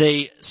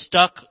 they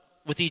stuck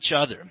with each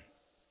other.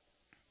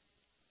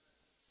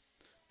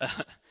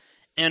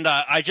 And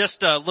I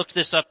just looked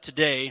this up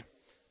today.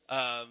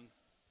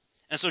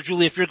 And so,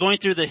 Julie, if you're going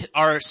through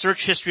our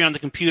search history on the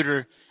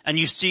computer and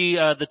you see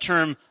the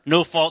term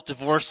no-fault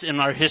divorce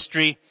in our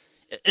history,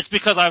 it's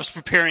because I was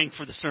preparing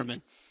for the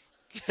sermon.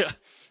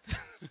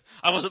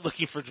 I wasn't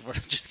looking for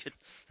divorce, just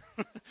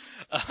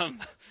kidding.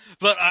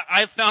 But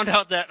I found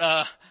out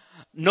that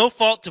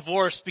no-fault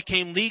divorce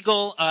became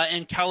legal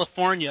in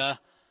California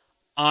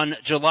on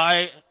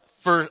January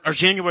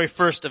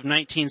 1st of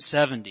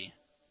 1970.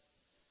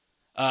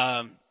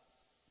 And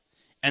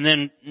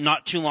then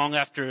not too long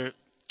after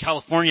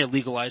California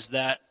legalized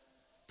that,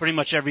 pretty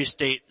much every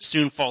state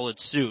soon followed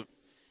suit.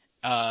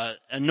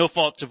 And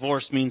no-fault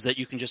divorce means that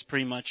you can just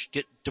pretty much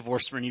get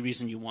divorced for any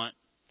reason you want.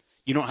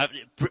 You don't have,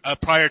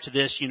 prior to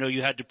this,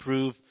 you had to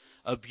prove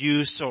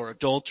abuse or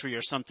adultery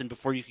or something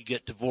before you could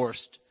get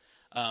divorced.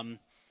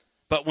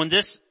 But when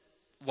this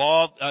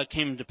law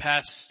came to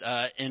pass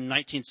in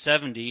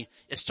 1970,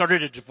 it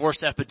started a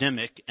divorce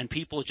epidemic, and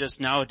people just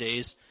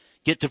nowadays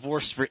get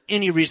divorced for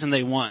any reason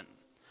they want.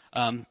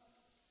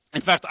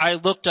 In fact, I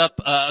looked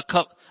up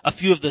a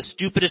few of the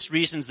stupidest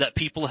reasons that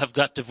people have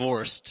got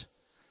divorced.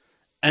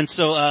 And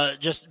so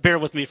just bear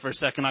with me for a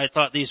second. I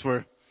thought these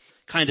were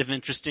kind of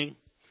interesting.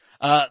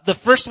 The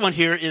first one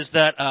here is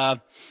that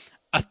a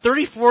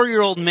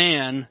 34-year-old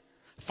man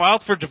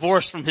filed for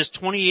divorce from his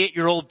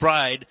 28-year-old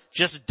bride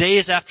just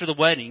days after the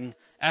wedding,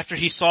 after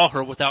he saw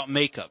her without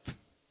makeup.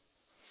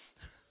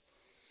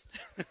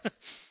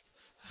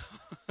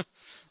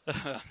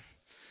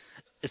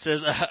 It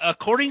says,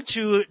 according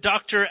to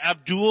Dr.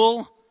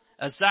 Abdul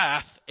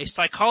Azaf, a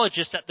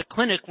psychologist at the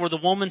clinic where the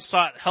woman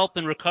sought help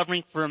in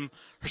recovering from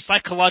her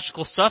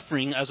psychological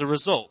suffering as a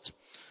result.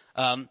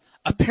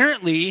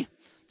 Apparently,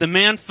 the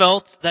man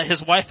felt that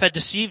his wife had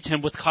deceived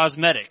him with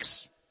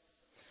cosmetics,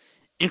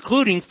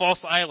 including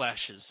false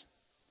eyelashes.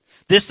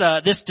 This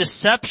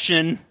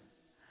deception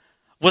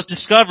was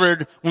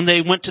discovered when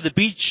they went to the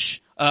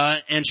beach,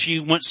 and she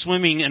went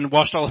swimming and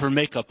washed all of her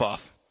makeup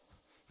off.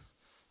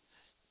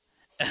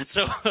 And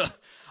so,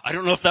 I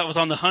don't know if that was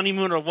on the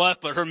honeymoon or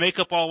what, but her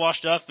makeup all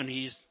washed off, and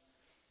he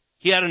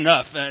had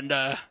enough. And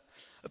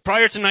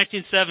prior to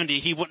 1970,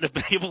 he wouldn't have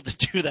been able to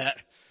do that.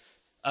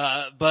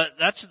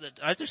 But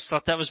I just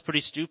thought that was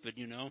pretty stupid,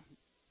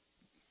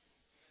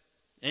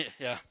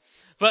 Yeah.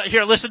 But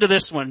here, listen to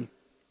this one.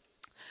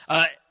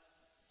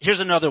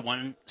 Here's another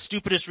one.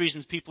 Stupidest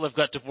reasons people have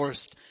got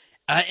divorced.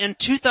 In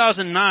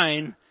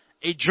 2009,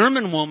 a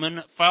German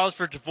woman filed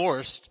for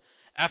divorce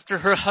after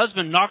her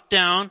husband knocked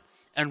down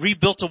and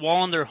rebuilt a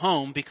wall in their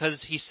home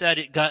because he said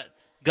it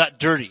got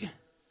dirty.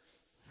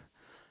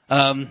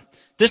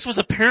 This was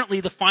apparently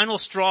the final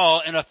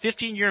straw in a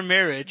 15-year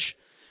marriage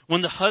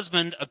when the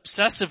husband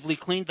obsessively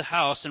cleaned the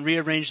house and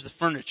rearranged the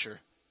furniture.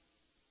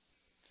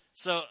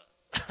 So,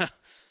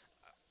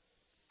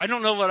 I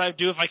don't know what I'd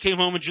do if I came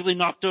home and Julie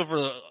knocked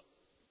over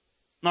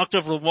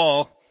a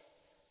wall,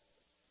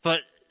 but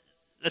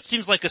that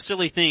seems like a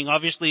silly thing.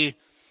 Obviously,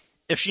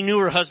 if she knew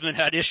her husband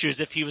had issues,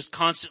 if he was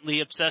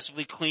constantly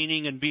obsessively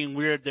cleaning and being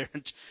weird their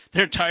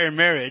entire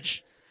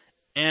marriage,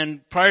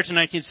 and prior to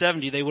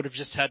 1970, they would have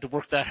just had to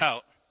work that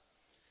out.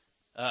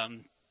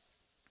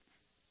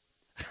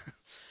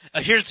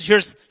 Here's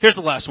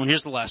the last one.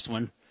 Here's the last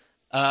one.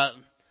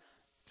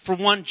 For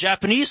one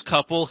Japanese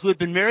couple who had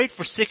been married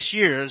for 6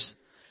 years,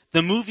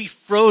 the movie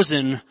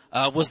Frozen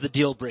was the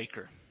deal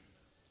breaker.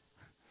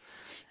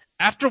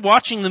 After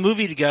watching the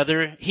movie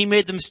together, he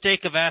made the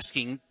mistake of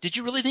asking, "Did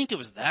you really think it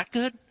was that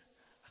good?"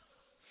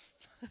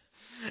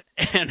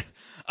 And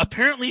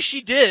apparently she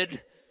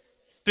did,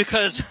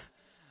 because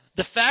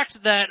the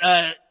fact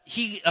that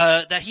he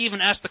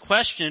even asked the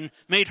question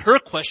made her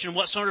question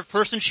what sort of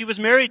person she was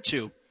married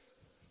to.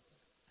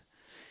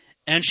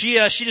 And she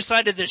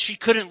decided that she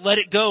couldn't let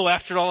it go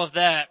after all of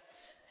that,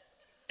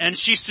 and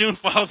she soon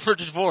filed for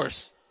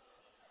divorce.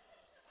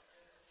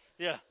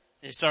 Yeah.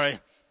 Sorry.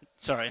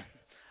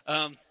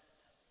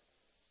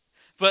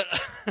 But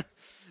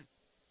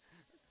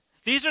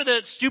these are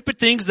the stupid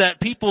things that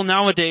people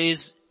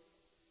nowadays,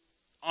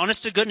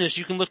 honest to goodness,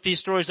 you can look these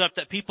stories up,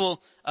 that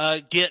people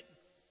get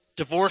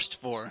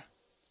divorced for.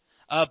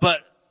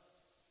 But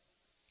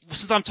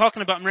since I'm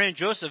talking about Mary and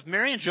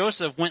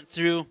Joseph went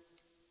through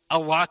a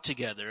lot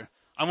together.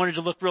 I wanted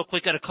to look real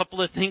quick at a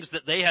couple of things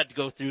that they had to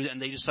go through,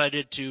 and they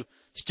decided to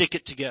stick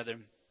it together.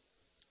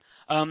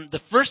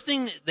 The first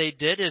thing they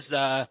did is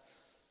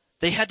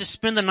they had to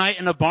spend the night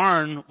in a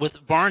barn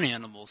with barn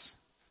animals.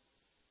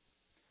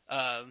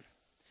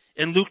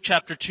 In Luke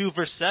chapter 2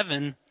 verse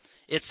 7,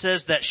 it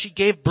says that she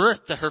gave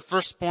birth to her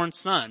firstborn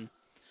son.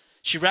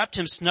 She wrapped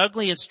him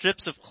snugly in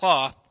strips of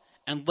cloth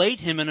and laid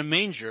him in a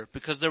manger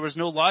because there was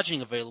no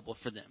lodging available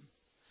for them.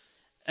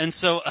 And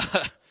so,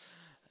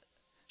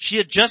 she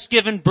had just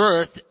given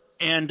birth,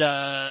 and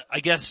I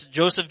guess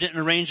Joseph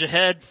didn't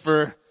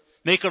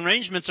make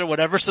arrangements or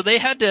whatever, so they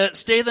had to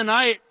stay the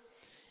night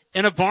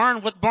in a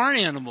barn with barn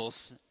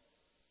animals.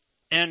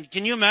 And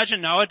can you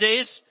imagine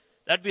nowadays?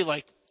 That'd be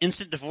like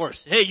instant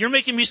divorce. Hey, you're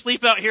making me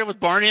sleep out here with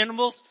barn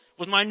animals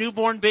with my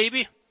newborn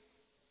baby?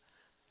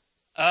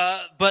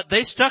 But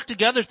they stuck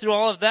together through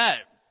all of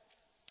that.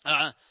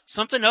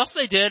 Something else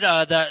they did,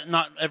 that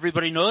not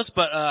everybody knows,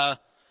 but,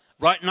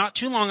 not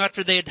too long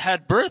after they had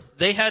had birth,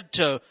 they had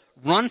to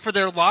run for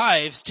their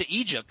lives to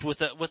Egypt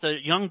with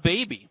a young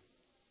baby.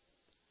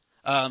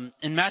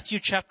 In Matthew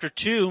chapter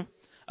 2,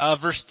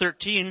 verse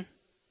 13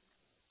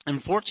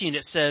 and 14,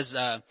 it says,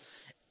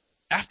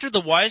 after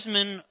the wise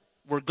men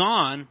were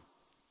gone,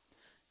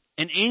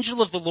 an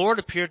angel of the Lord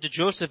appeared to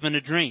Joseph in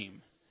a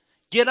dream.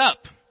 "Get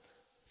up,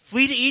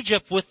 flee to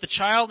Egypt with the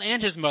child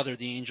and his mother,"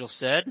 the angel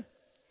said.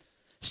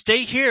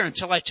 "Stay here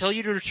until I tell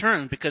you to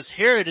return, because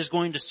Herod is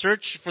going to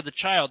search for the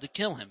child to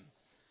kill him."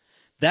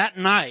 That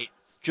night,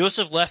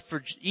 Joseph left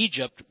for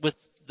Egypt with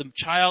the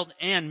child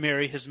and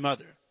Mary, his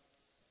mother.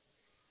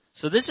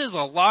 So this is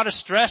a lot of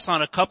stress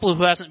on a couple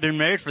who hasn't been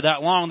married for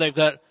that long. They've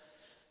got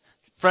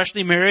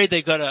freshly married,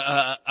 they've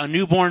got a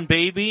newborn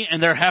baby,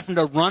 and they're having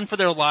to run for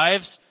their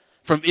lives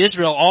from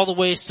Israel all the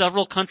way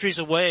several countries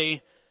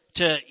away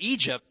to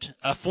Egypt,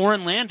 a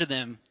foreign land to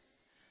them.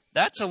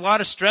 That's a lot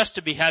of stress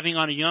to be having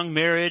on a young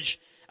marriage,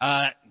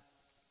 and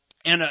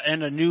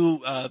a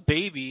new,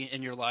 baby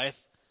in your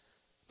life.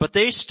 But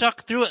they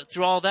stuck through it,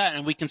 through all that,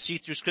 and we can see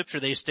through scripture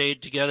they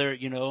stayed together,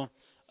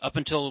 up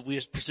until we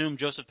presume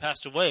Joseph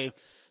passed away.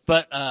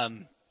 But,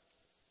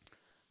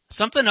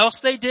 something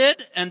else they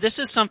did, and this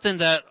is something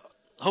that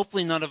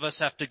hopefully none of us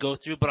have to go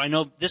through, but I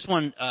know this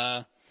one,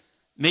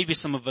 maybe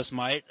some of us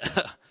might,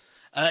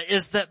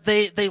 is that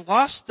they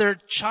lost their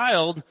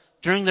child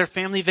during their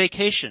family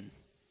vacation.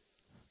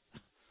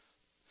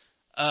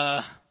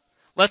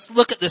 Let's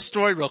look at this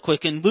story real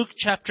quick in Luke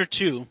chapter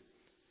 2.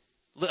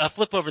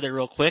 Flip over there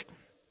real quick.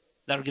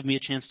 That'll give me a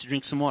chance to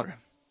drink some water.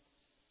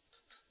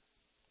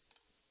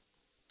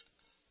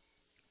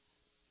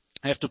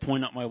 I have to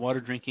point out my water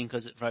drinking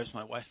because it drives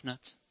my wife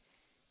nuts.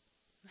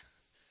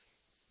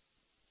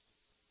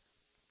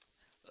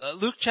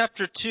 Luke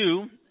chapter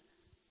 2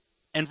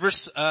 and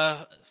verse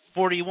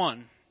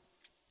 41.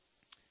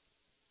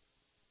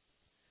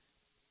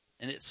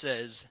 And it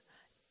says,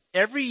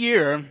 every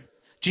year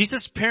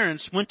Jesus'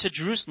 parents went to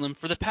Jerusalem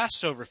for the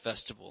Passover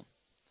festival.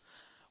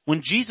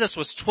 When Jesus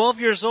was 12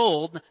 years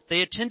old,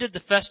 they attended the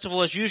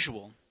festival as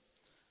usual.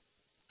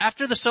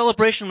 After the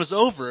celebration was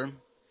over,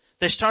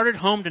 they started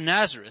home to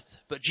Nazareth,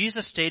 but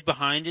Jesus stayed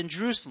behind in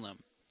Jerusalem.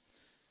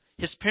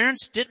 His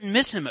parents didn't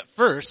miss him at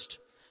first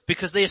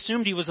because they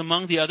assumed he was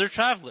among the other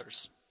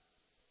travelers.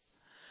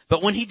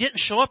 But when he didn't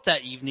show up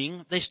that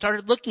evening, they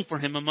started looking for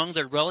him among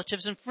their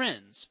relatives and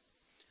friends.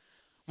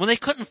 When they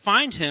couldn't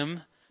find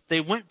him,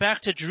 they went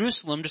back to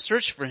Jerusalem to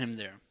search for him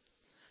there.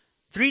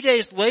 3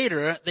 days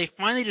later, they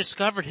finally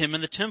discovered him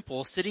in the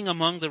temple, sitting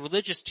among the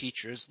religious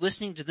teachers,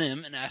 listening to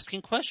them and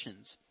asking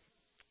questions.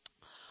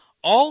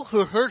 All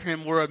who heard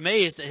him were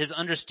amazed at his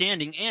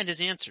understanding and his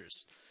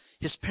answers.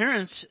 His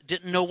parents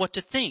didn't know what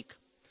to think.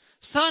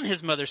 Son,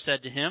 his mother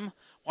said to him,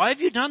 why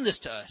have you done this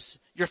to us?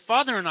 Your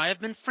father and I have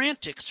been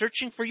frantic,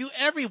 searching for you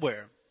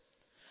everywhere.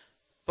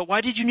 But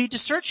why did you need to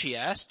search? He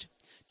asked.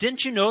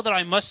 Didn't you know that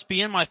I must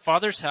be in my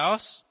father's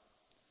house?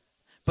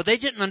 But they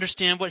didn't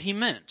understand what he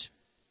meant.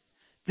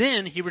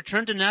 Then he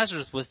returned to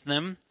Nazareth with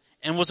them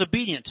and was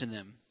obedient to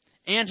them.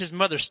 And his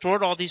mother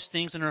stored all these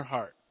things in her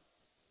heart.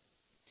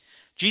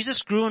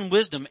 Jesus grew in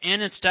wisdom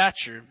and in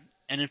stature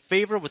and in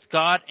favor with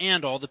God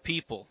and all the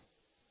people.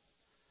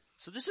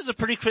 So this is a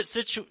pretty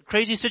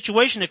crazy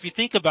situation if you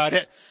think about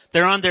it.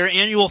 They're on their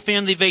annual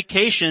family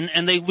vacation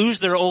and they lose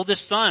their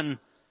oldest son.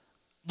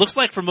 Looks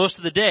like for most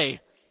of the day.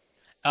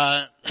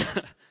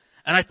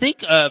 And I think,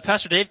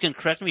 Pastor Dave can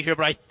correct me here,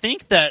 but I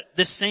think that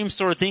this same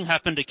sort of thing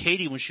happened to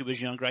Katie when she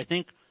was younger. I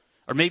think,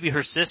 or maybe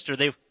her sister.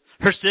 They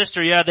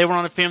were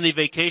on a family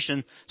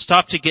vacation,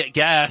 stopped to get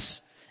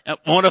gas. And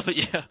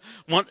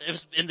it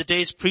was in the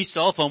days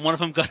pre-cell phone, one of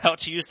them got out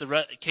to use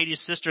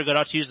Katie's sister got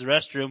out to use the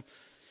restroom,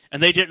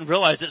 and they didn't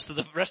realize it, so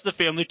the rest of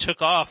the family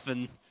took off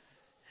and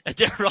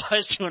didn't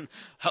realize an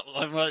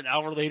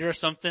hour later or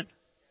something.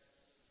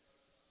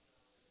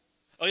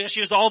 Oh yeah,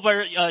 she was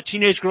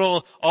teenage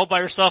girl all by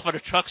herself at a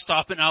truck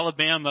stop in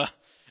Alabama.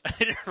 I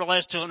didn't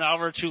realize till an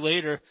hour or two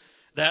later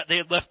that they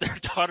had left their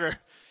daughter,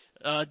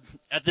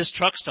 at this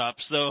truck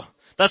stop. So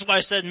that's why I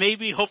said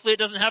hopefully it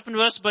doesn't happen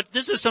to us, but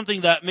this is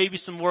something that maybe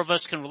some more of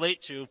us can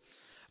relate to.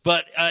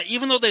 But,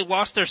 even though they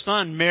lost their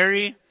son,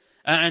 Mary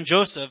and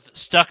Joseph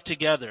stuck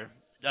together,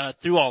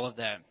 through all of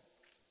that.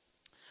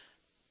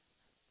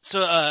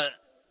 So,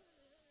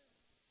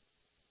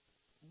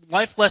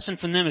 life lesson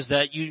from them is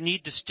that you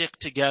need to stick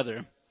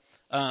together.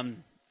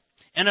 And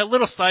a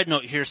little side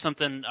note here,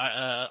 something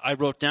I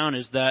wrote down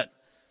is that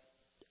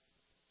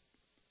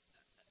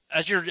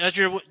as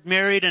you're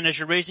married and as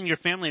you're raising your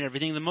family and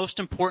everything, the most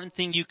important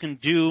thing you can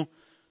do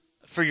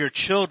for your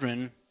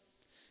children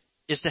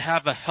is to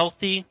have a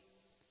healthy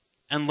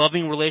and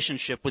loving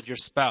relationship with your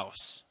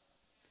spouse.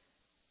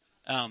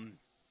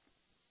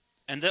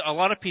 And a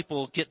lot of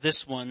people get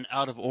this one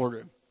out of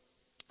order.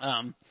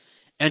 And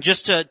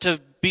just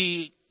to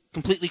be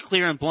completely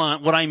clear and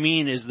blunt, what I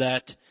mean is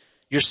that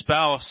your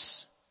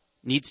spouse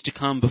needs to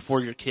come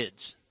before your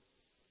kids.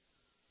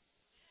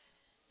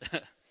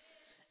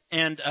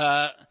 And,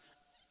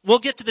 we'll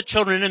get to the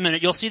children in a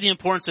minute. You'll see the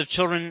importance of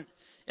children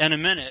in a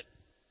minute.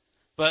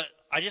 But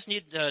I just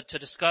need to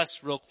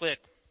discuss real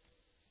quick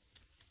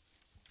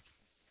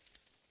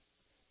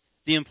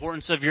the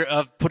importance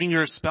of putting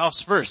your spouse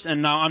first.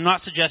 And now I'm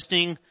not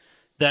suggesting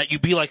that you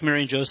be like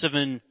Mary and Joseph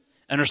and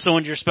are so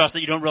into your spouse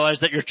that you don't realize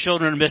that your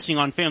children are missing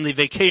on family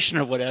vacation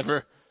or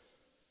whatever.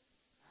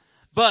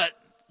 But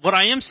what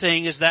I am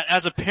saying is that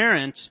as a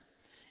parent,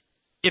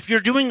 if you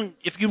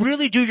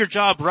really do your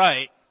job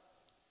right,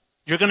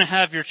 you're going to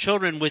have your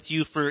children with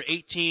you for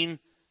 18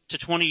 to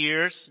 20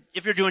 years,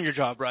 if you're doing your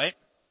job right.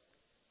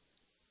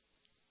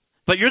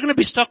 But you're going to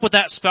be stuck with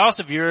that spouse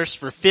of yours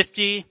for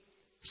 50,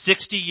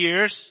 60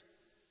 years.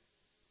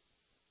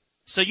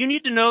 So you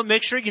need to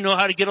make sure you know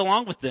how to get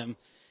along with them.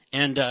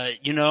 And,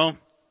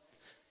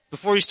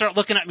 before you start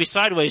looking at me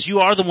sideways, you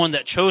are the one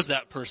that chose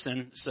that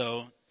person,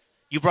 so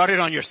you brought it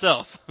on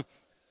yourself.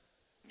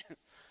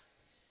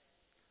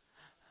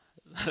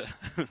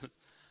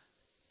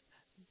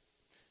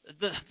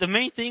 The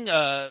main thing,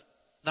 that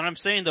I'm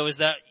saying though is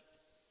that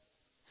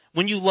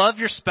when you love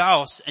your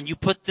spouse and you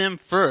put them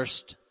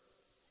first,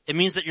 it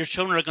means that your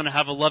children are going to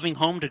have a loving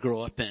home to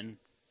grow up in.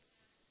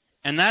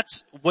 And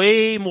that's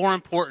way more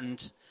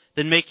important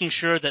than making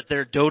sure that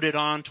they're doted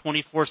on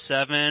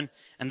 24/7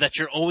 and that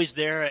you're always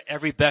there at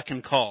every beck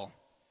and call.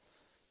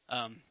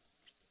 I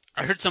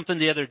heard something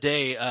the other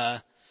day.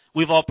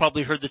 We've all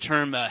probably heard the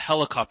term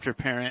helicopter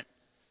parent.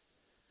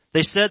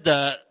 They said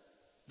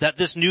that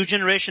this new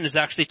generation is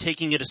actually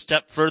taking it a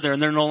step further,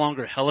 and they're no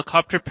longer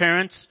helicopter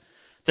parents.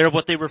 They're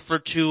what they refer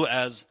to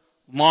as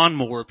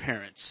lawnmower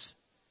parents.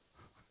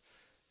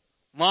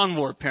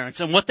 Lawnmower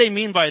parents. And what they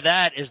mean by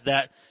that is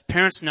that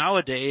parents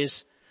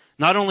nowadays,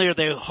 not only are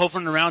they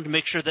hovering around to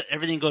make sure that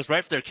everything goes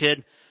right for their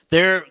kid,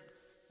 they're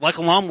like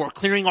a lawnmower,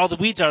 clearing all the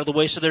weeds out of the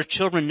way so their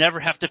children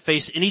never have to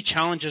face any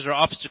challenges or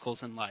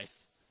obstacles in life.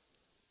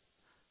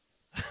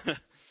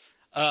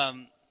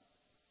 And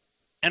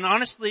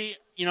honestly,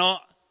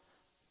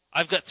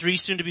 I've got 3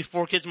 soon to be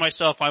 4 kids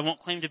myself. I won't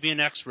claim to be an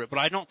expert, but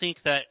I don't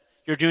think that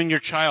you're doing your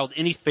child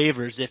any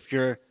favors if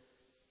you're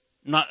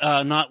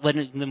not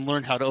letting them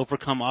learn how to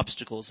overcome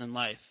obstacles in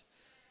life.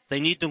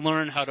 They need to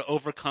learn how to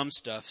overcome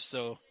stuff.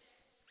 So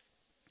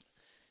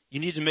you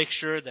need to make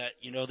sure that,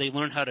 they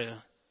learn how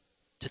to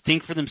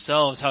think for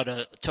themselves, how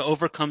to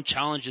overcome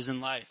challenges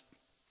in life.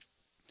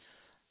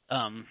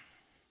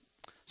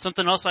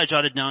 Something else I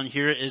jotted down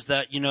here is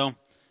that,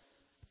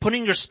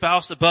 putting your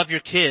spouse above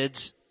your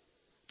kids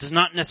does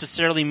not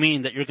necessarily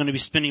mean that you're going to be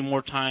spending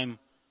more time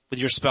with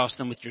your spouse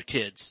than with your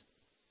kids.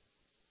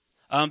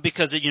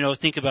 Because,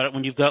 think about it,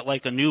 when you've got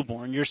like a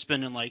newborn, you're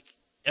spending like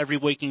every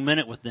waking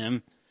minute with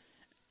them.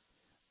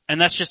 And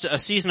that's just a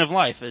season of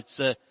life. It's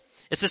the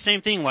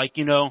same thing, like,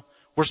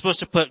 we're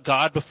supposed to put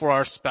God before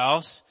our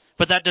spouse,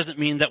 but that doesn't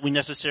mean that we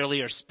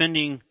necessarily are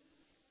spending,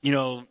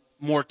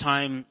 more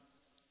time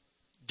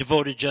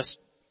devoted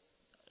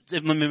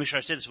let me make sure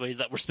I say it this way,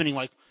 that we're spending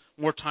like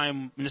more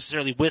time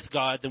necessarily with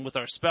God than with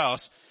our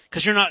spouse.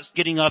 Cause you're not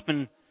getting up,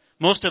 and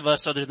most of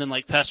us, other than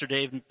like Pastor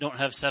Dave, don't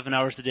have 7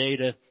 hours a day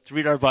to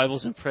read our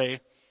Bibles and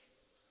pray.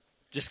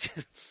 Just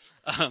kidding.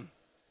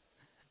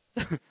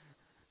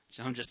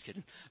 I'm just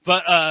kidding.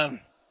 But,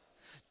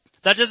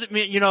 that doesn't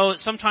mean,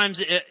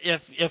 sometimes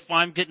if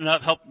I'm getting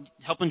up,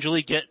 helping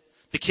Julie get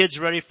the kids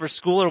ready for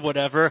school or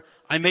whatever,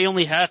 I may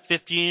only have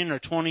 15 or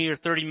 20 or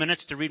 30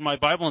 minutes to read my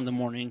Bible in the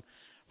morning.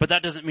 But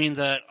that doesn't mean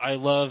that I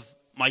love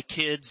my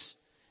kids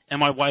and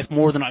my wife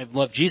more than I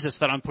love Jesus,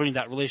 that I'm putting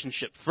that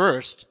relationship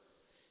first.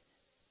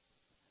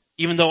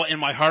 Even though in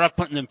my heart I'm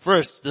putting them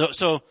first.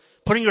 So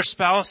putting your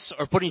spouse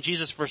or putting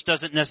Jesus first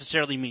doesn't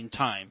necessarily mean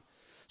time.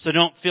 So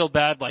don't feel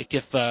bad like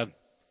if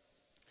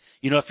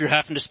you're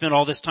having to spend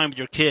all this time with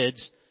your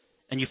kids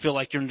and you feel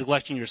like you're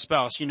neglecting your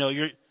spouse.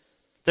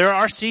 There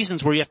are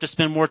seasons where you have to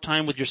spend more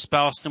time with your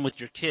spouse than with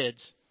your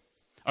kids.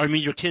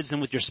 Your kids than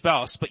with your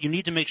spouse, but you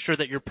need to make sure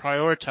that you're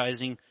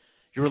prioritizing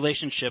your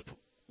relationship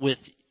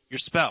with your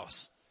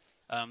spouse.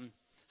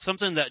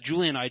 Something that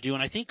Julie and I do,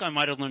 and I think I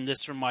might have learned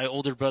this from my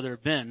older brother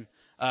Ben,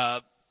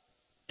 and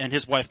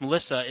his wife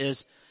Melissa,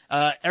 is,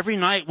 every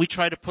night we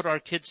try to put our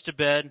kids to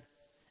bed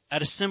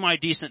at a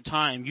semi-decent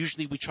time.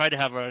 Usually we try to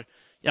have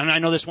and I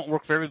know this won't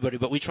work for everybody,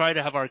 but we try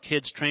to have our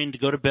kids trained to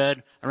go to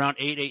bed around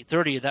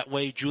 8:30. That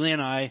way Julie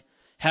and I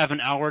have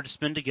an hour to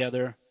spend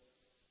together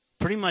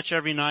pretty much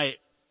every night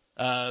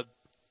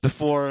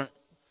before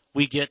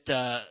we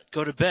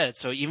go to bed.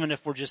 So even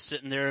if we're just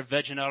sitting there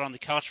vegging out on the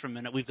couch for a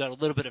minute, we've got a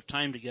little bit of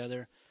time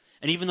together.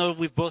 And even though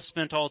we've both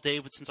spent all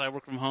day since I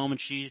work from home and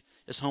she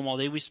is home all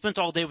day, we spent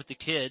all day with the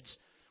kids.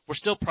 We're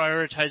still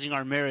prioritizing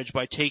our marriage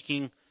by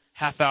taking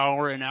half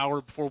hour, an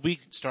hour before we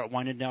start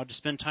winding down to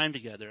spend time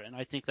together. And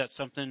I think that's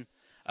something,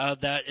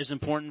 that is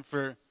important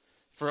for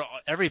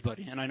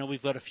everybody. And I know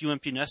we've got a few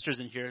empty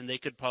nesters in here, and they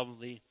could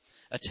probably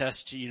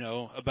attest,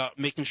 about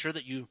making sure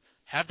that you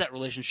have that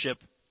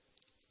relationship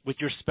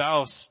with your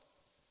spouse.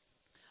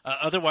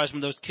 Otherwise,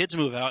 when those kids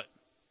move out,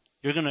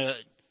 you're going to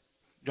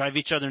drive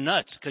each other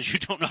nuts because you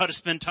don't know how to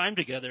spend time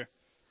together.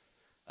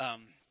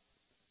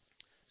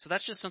 So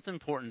that's just something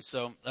important.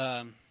 So,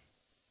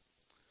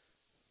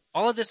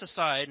 all of this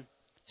aside,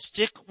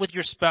 stick with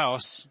your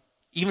spouse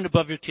even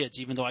above your kids,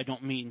 even though I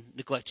don't mean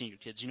neglecting your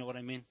kids. You know what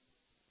I mean?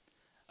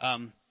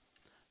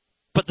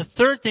 But the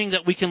third thing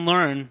that we can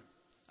learn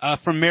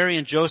from Mary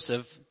and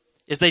Joseph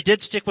is they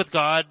did stick with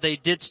God, they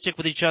did stick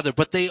with each other,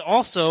 but they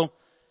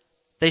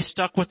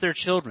stuck with their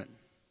children.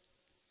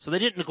 So they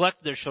didn't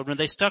neglect their children,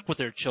 they stuck with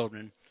their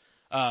children.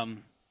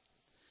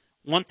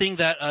 One thing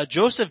that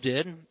Joseph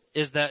did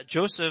is that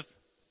Joseph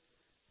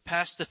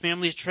passed the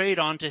family trade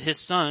on to his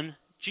son,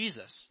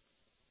 Jesus.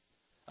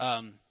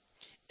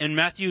 In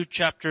Matthew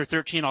chapter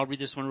 13, I'll read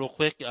this one real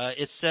quick,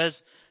 it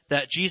says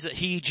that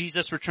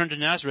Jesus returned to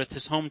Nazareth,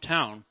 his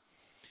hometown.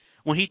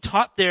 When he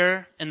taught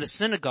there in the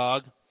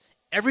synagogue,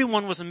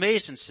 everyone was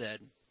amazed and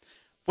said,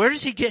 "Where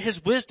does he get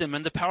his wisdom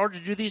and the power to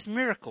do these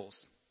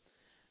miracles?"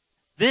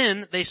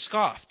 Then they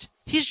scoffed.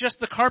 "He's just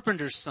the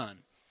carpenter's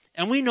son.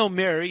 And we know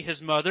Mary,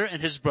 his mother,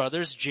 and his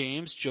brothers,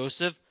 James,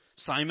 Joseph,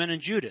 Simon,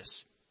 and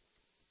Judas."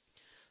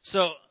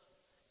 So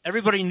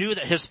everybody knew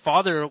that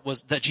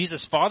that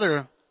Jesus'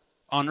 father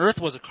on earth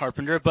was a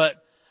carpenter,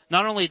 but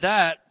not only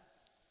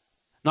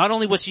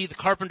was he the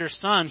carpenter's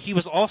son, he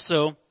was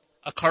also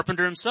a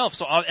carpenter himself.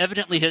 So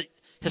evidently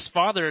his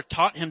father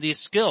taught him these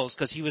skills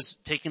because he was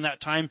taking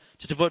that time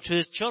to devote to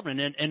his children.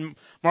 And in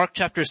Mark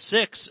chapter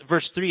 6,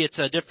 verse 3, it's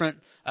a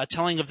different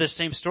telling of this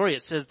same story.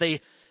 It says,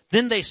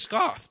 then they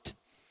scoffed.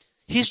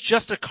 "He's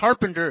just a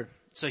carpenter."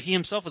 So he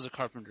himself was a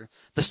carpenter.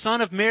 "The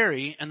son of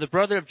Mary and the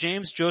brother of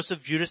James,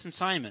 Joseph, Judas, and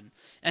Simon.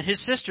 And his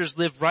sisters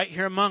live right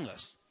here among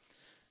us."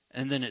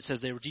 And then it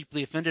says they were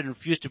deeply offended and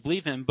refused to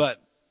believe him.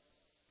 But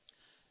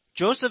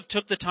Joseph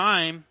took the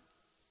time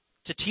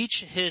to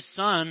teach his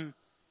son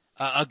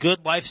a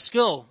good life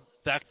skill.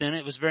 Back then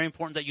it was very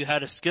important that you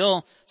had a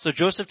skill. So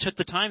Joseph took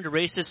the time to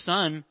raise his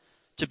son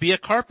to be a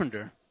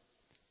carpenter.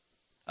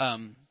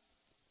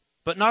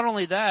 But not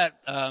only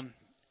that,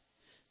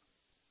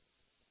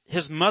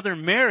 his mother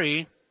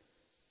Mary,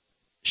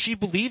 she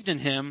believed in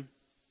him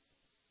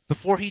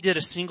before he did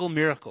a single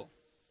miracle.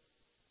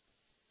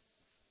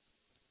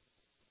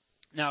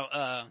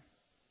 Now,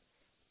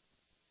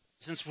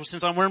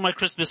 since I'm wearing my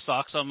Christmas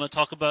socks, I'm going to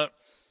talk about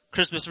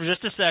Christmas for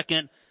just a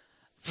second.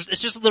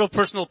 It's just a little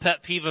personal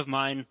pet peeve of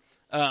mine.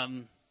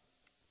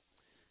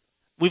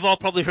 We've all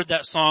probably heard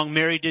that song,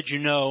 "Mary, Did You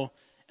Know?"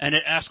 And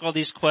it asks all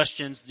these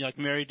questions, like,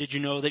 "Mary, did you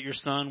know that your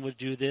son would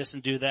do this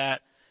and do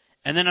that?"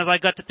 And then as I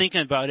got to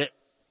thinking about it,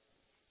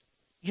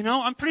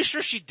 I'm pretty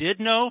sure she did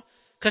know,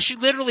 because she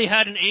literally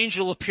had an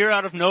angel appear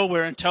out of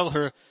nowhere and tell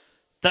her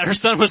that her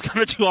son was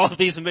going to do all of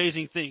these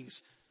amazing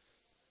things.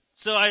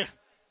 So I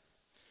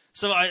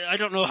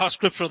don't know how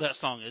scriptural that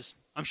song is.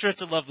 I'm sure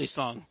it's a lovely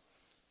song.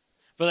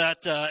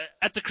 But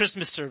at the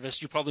Christmas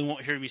service, you probably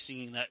won't hear me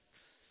singing that,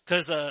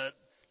 because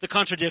the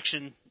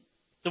contradiction,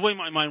 the way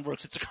my mind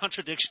works, it's a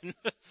contradiction.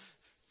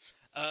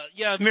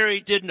 Yeah,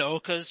 Mary did know,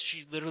 because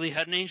she literally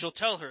had an angel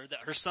tell her that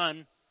her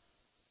son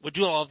would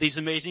do all of these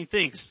amazing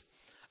things.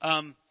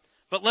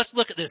 But let's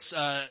look at this.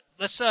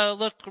 Let's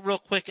look real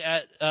quick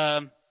at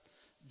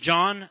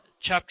John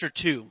chapter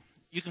 2.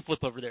 You can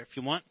flip over there if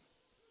you want.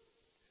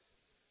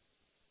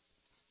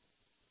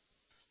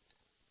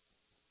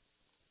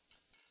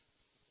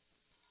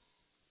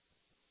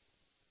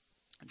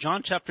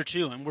 John chapter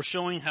 2, and we're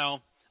showing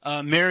how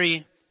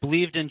Mary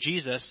believed in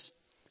Jesus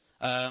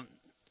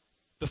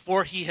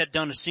before he had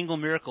done a single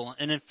miracle.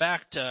 And in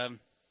fact,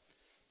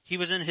 he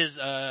was in his,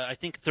 I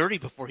think 30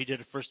 before he did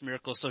a first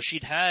miracle. So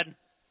she'd had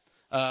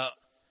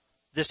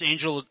this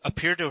angel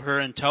appear to her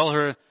and tell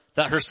her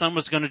that her son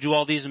was going to do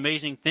all these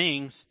amazing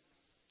things.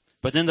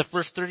 But then the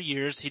first 30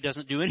 years, he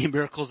doesn't do any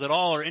miracles at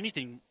all or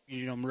anything,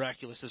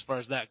 miraculous as far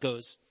as that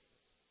goes.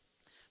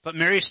 But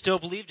Mary still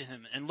believed in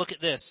him. And look at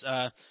this.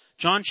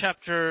 John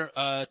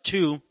chapter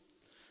 2,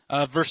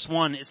 verse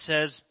 1, it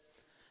says,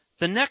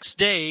 "The next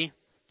day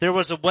there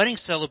was a wedding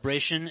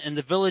celebration in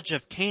the village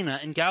of Cana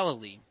in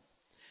Galilee.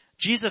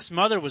 Jesus'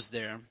 mother was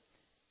there,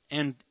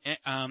 and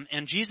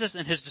Jesus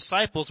and his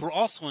disciples were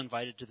also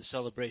invited to the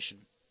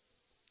celebration.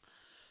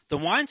 The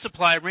wine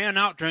supply ran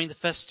out during the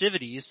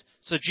festivities,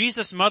 so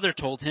Jesus' mother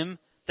told him,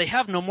 'They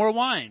have no more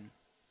wine.'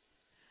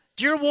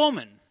 'Dear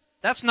woman,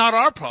 that's not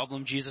our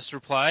problem,' Jesus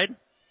replied.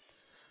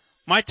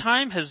 'My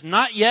time has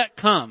not yet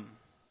come.'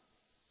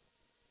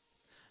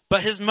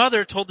 But his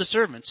mother told the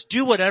servants,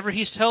 'Do whatever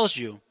he tells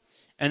you.'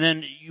 And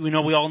then,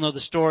 we all know the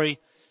story,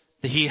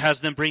 that he has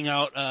them bring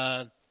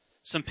out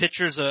some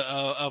pitchers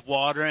of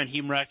water, and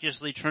he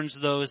miraculously turns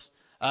those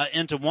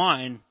into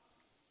wine.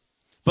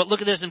 But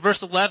look at this. In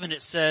verse 11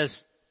 it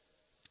says,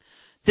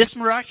 "This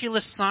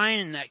miraculous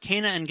sign at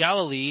Cana in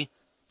Galilee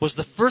was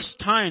the first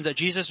time that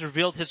Jesus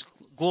revealed his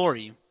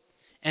glory,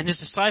 and his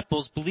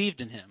disciples believed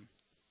in him."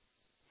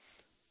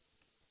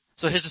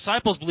 So his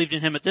disciples believed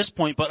in him at this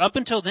point, but up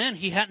until then,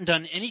 he hadn't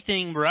done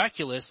anything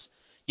miraculous,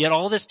 yet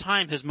all this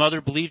time his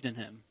mother believed in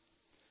him.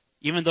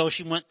 Even though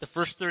she went the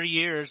first 30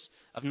 years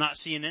of not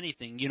seeing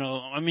anything.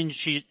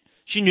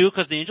 She knew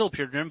because the angel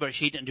appeared to him, but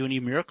she didn't do any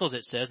miracles,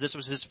 it says. This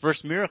was his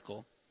first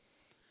miracle.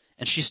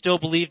 And she still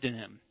believed in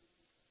him.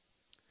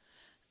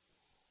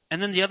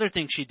 And then the other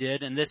thing she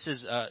did, and this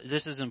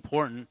is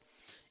important,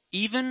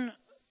 even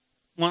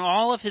when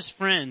all of his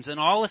friends and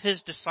all of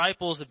his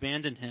disciples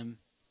abandoned him,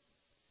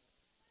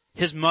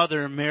 his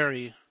mother,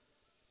 Mary,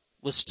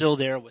 was still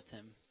there with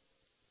him.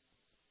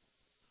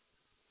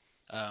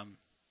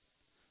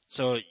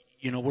 So,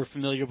 we're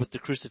familiar with the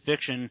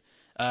crucifixion.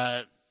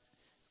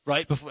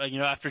 Right before,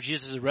 after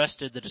Jesus is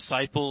arrested, the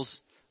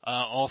disciples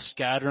all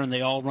scatter and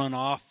they all run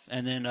off.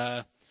 And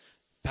then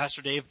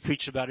Pastor Dave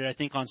preached about it, I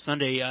think, on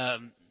Sunday.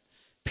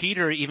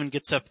 Peter even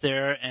gets up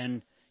there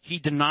and he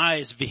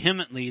denies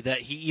vehemently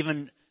that he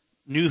even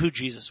knew who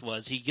Jesus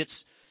was.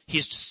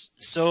 He's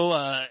so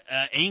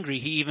angry,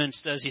 he even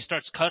says, he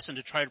starts cussing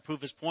to try to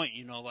prove his point,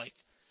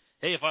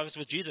 hey, if I was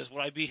with Jesus,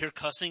 would I be here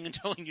cussing and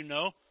telling you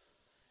no?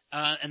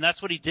 And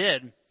that's what he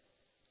did.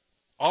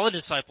 All the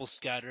disciples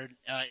scattered,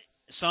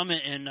 some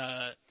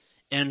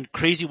in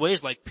crazy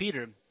ways like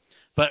Peter.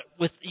 But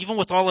even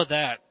with all of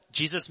that,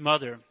 Jesus'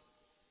 mother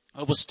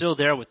was still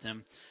there with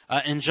him.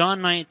 In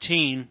John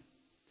 19,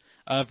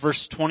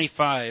 verse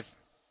 25,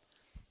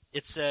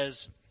 it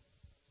says,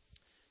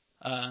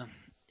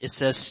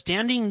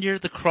 standing near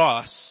the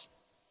cross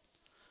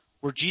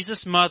were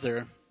Jesus'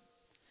 mother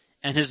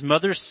and his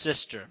mother's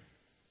sister,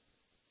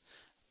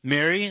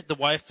 Mary, the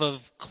wife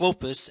of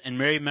Clopas, and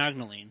Mary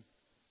Magdalene.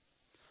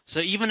 So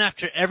even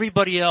after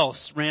everybody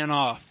else ran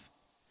off,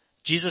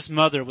 Jesus'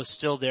 mother was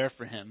still there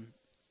for him.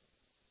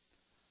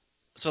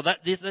 So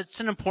that's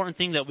an important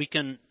thing that we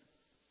can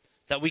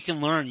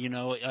learn,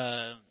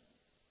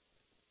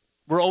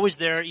 we're always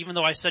there. Even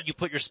though I said you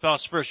put your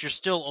spouse first, you're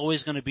still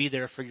always going to be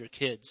there for your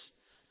kids,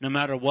 no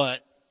matter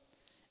what.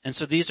 And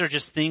so these are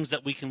just things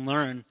that we can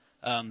learn,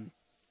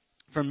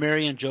 from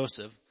Mary and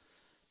Joseph.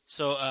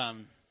 So,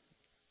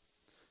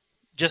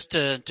 just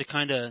to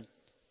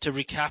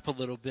recap a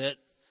little bit,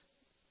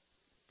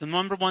 the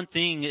number one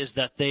thing is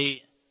that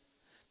they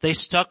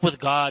stuck with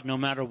God no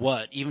matter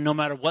what, even no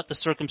matter what the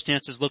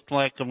circumstances looked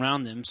like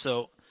around them.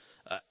 So,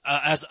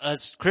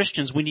 as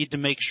Christians, we need to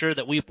make sure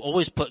that we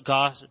always put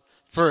God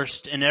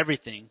first in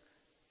everything.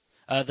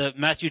 The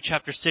Matthew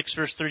chapter 6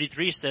 verse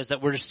 33 says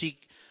that we're to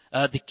seek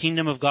the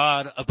kingdom of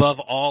God above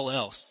all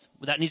else.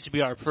 That needs to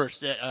be our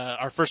first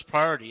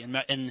priority.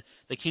 And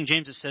the King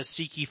James, it says,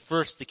 seek ye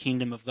first the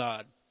kingdom of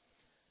God.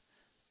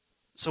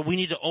 So we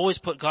need to always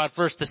put God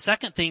first. The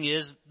second thing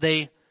is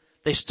they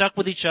stuck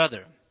with each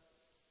other.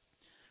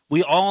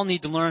 We all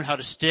need to learn how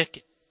to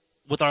stick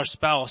with our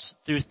spouse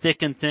through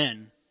thick and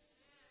thin.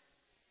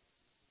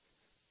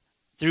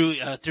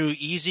 Through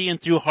easy and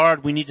through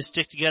hard, we need to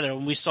stick together.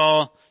 When we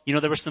saw,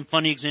 there were some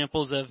funny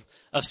examples of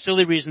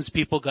silly reasons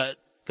people got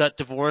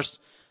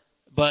divorced.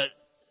 But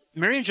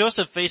Mary and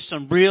Joseph faced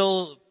some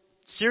real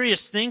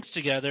serious things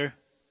together,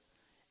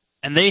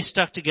 and they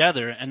stuck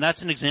together. And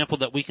that's an example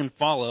that we can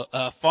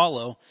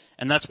follow.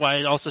 And that's why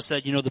I also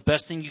said, the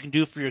best thing you can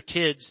do for your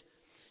kids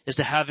is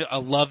to have a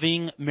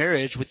loving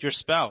marriage with your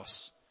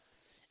spouse.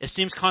 It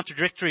seems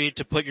contradictory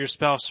to put your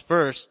spouse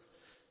first,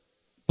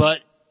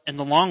 but in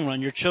the long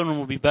run, your children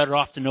will be better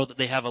off to know that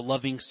they have a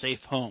loving,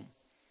 safe home.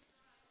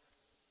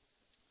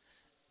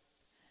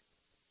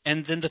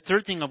 And then the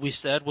third thing that we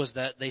said was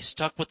that they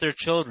stuck with their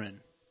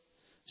children.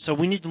 So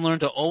we need to learn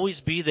to always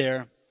be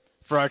there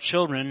for our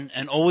children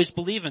and always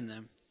believe in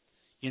them.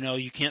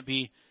 You can't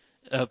be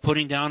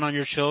putting down on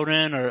your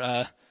children,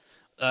 or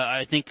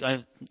I think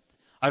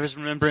I was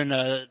remembering,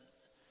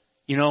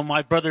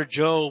 my brother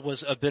Joe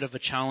was a bit of a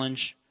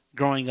challenge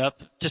growing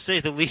up, to say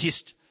the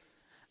least.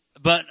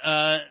 But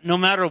no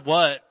matter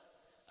what,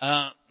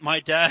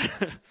 my dad,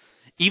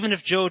 even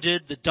if Joe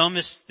did the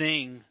dumbest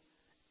thing,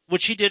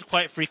 which he did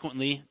quite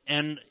frequently,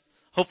 and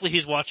hopefully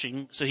he's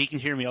watching so he can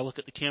hear me. I'll look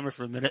at the camera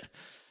for a minute,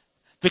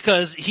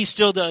 because he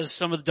still does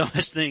some of the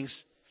dumbest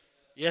things.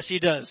 Yes, he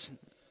does.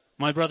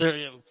 My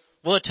brother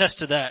will attest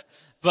to that.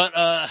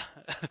 But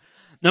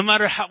no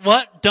matter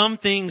what dumb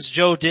things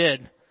Joe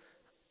did,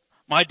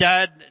 my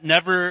dad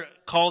never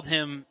called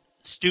him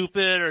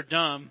stupid or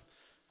dumb.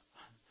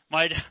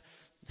 My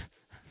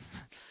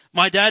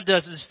dad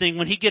does this thing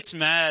when he gets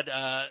mad,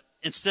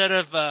 instead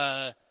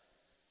of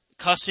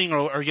cussing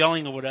or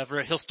yelling or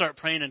whatever, he'll start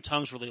praying in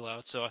tongues really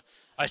loud. So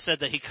I said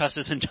that he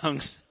cusses in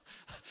tongues.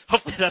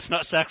 Hopefully that's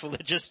not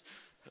sacrilegious.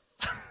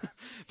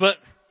 But,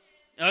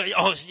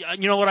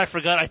 you know what I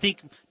forgot? I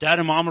think Dad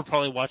and Mom are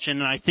probably watching,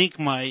 and I think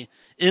my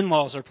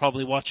in-laws are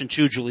probably watching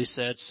too, Julie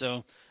said.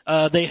 So,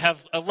 they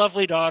have a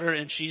lovely daughter,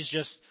 and she's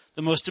just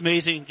the most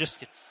amazing,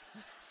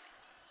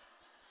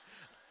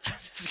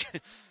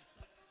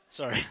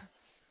 sorry.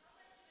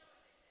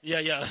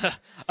 Yeah.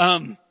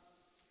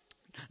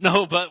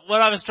 No, but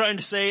what I was trying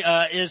to say,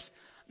 is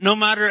no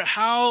matter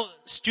how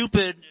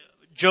stupid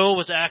Joe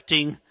was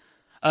acting,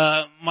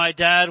 my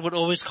dad would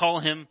always call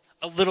him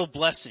a little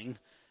blessing,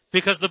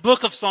 because the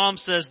book of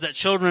Psalms says that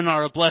children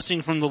are a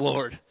blessing from the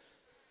Lord.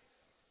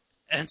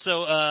 And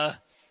so,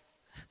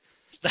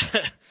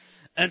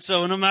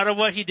 no matter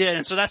what he did,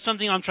 and so that's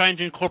something I'm trying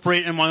to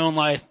incorporate in my own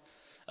life.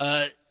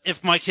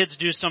 If my kids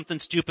do something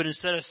stupid,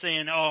 instead of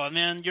saying, oh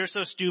man, you're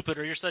so stupid,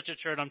 or you're such a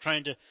turd, I'm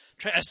trying to,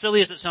 as silly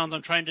as it sounds,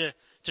 I'm trying to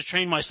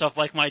train myself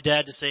like my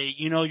dad to say,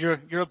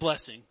 you're a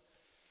blessing.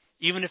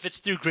 Even if it's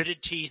through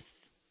gritted teeth.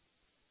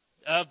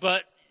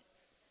 But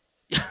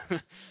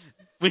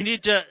we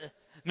need to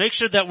make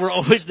sure that we're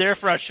always there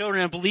for our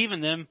children and believe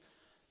in them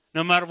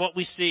no matter what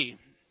we see.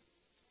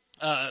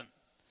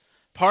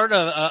 Part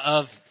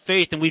of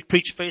faith, and we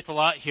preach faith a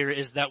lot here,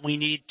 is that we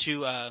need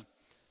to,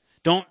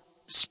 don't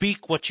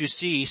speak what you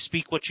see,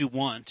 speak what you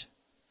want.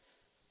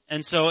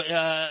 And so,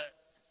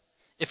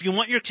 if you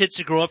want your kids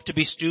to grow up to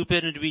be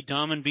stupid and to be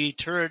dumb and be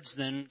turds,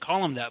 then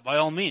call them that by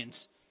all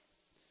means.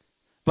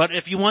 But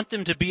if you want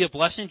them to be a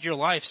blessing to your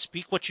life,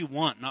 speak what you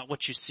want, not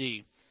what you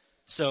see.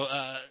 So,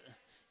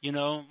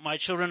 my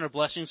children are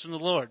blessings from the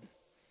Lord.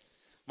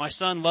 My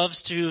son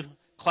loves to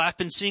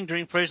clap and sing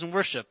during praise and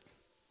worship.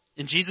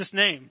 In Jesus'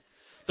 name.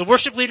 The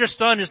worship leader's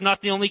son is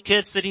not the only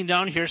kid sitting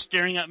down here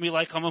staring at me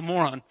like I'm a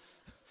moron.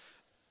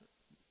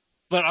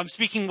 But I'm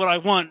speaking what I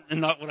want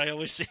and not what I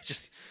always say.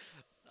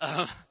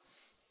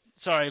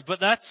 Sorry, but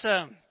that's,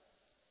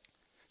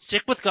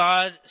 stick with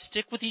God,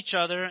 stick with each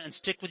other, and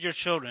stick with your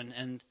children.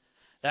 And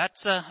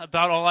that's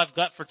about all I've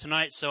got for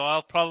tonight. So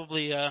I'll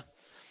probably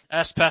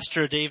ask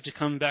Pastor Dave to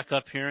come back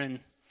up here, and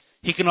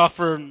he can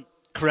offer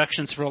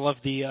corrections for all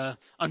of the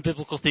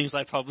unbiblical things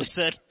I probably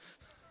said.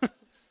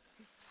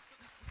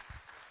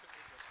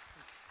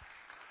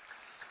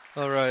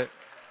 All right.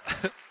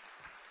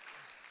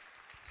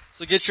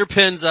 So get your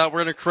pens out.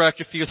 We're going to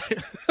correct a few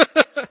things.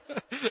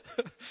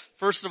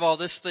 First of all,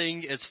 this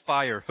thing is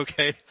fire,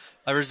 okay?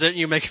 I resent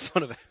you making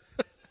fun of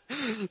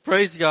it.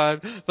 Praise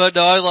God. But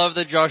no, I love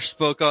that Josh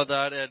spoke on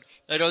that. And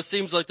I know it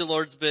seems like the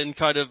Lord's been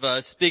kind of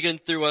speaking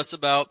through us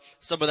about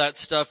some of that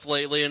stuff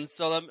lately. And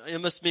so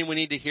it must mean we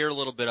need to hear a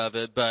little bit of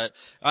it. But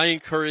I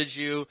encourage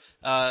you,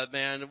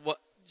 man,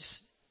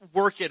 just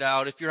work it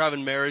out. If you're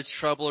having marriage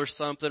trouble or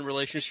something,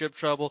 relationship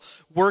trouble,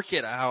 work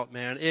it out,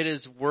 man. It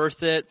is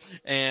worth it.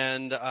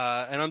 And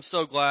I'm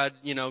so glad,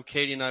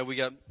 Katie and I, we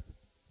got,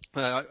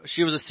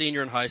 she was a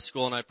senior in high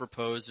school and I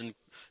proposed, and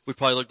we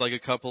probably looked like a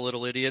couple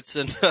little idiots,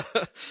 and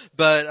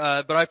but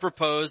I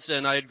proposed,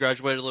 and I had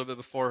graduated a little bit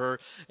before her,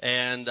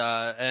 and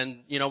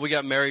we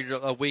got married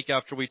a week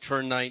after we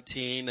turned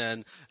 19,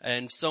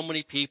 and so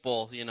many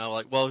people,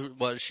 like, well,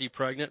 was she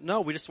pregnant?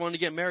 No, we just wanted to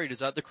get married. Is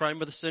that the crime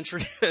of the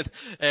century?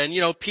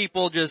 and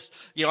people just,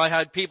 I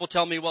had people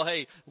tell me, well,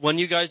 hey, when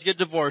you guys get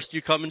divorced,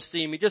 you come and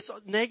see me. Just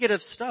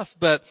negative stuff.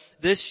 But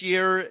this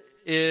year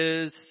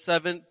is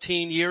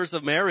 17 years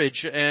of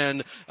marriage,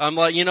 and I'm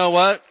like, you know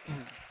what?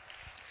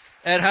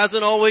 It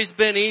hasn't always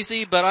been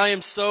easy, but I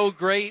am so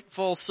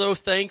grateful, so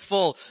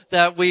thankful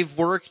that we've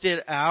worked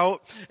it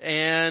out.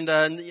 And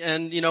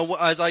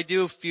as I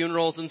do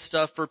funerals and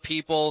stuff for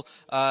people,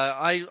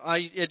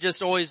 it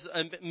just always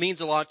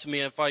means a lot to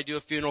me if I do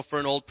a funeral for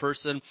an old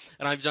person.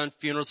 And I've done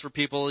funerals for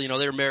people, they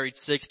were married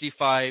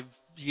 65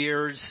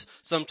 years,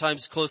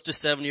 sometimes close to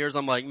 7 years.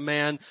 I'm like,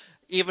 man,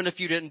 even if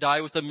you didn't die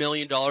with $1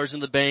 million in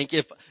the bank,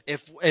 if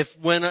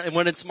when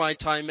it's my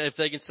time, if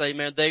they can say,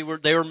 man, they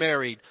were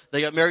married. They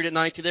got married at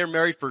 19. They were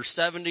married for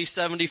 70,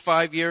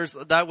 75 years.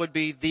 That would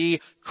be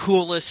the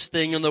coolest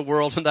thing in the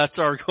world, and that's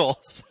our goal.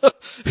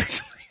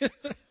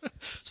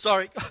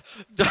 Sorry.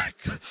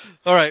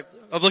 All right.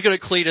 I'm looking at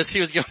Cletus. He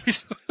was giving me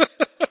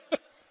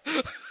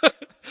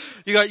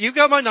you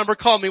got my number.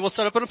 Call me. We'll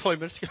set up an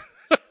appointment.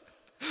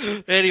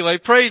 Anyway,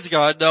 praise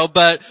God. No,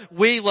 but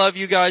we love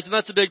you guys, and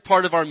that's a big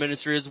part of our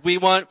ministry is we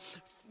want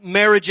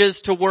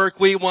marriages to work.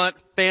 We want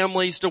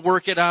families to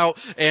work it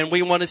out, and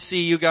we want to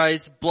see you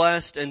guys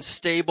blessed and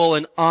stable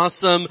and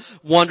awesome,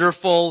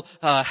 wonderful,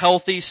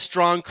 healthy,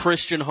 strong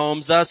Christian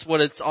homes. That's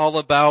what it's all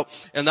about,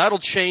 and that'll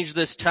change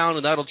this town,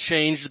 and that'll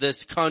change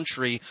this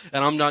country,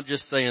 and I'm not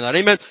just saying that.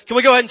 Amen. Can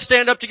we go ahead and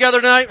stand up together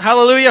tonight?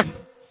 Hallelujah.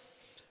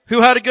 Who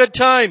had a good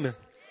time?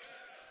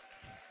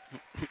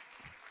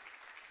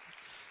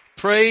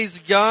 Praise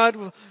God.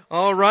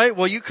 All right.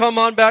 Well, you come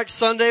on back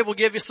Sunday. We'll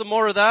give you some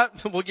more of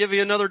that. We'll give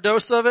you another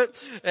dose of it.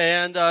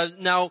 And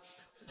now,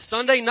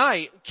 Sunday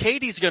night,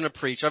 Katie's going to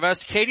preach. I've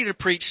asked Katie to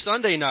preach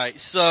Sunday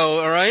night.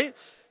 So, all right.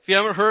 If you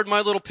haven't heard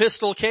my little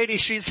pistol, Katie,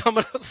 she's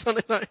coming out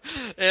Sunday night.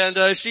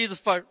 And she's a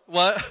fire.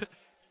 What?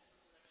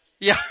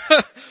 Yeah.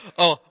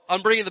 Oh,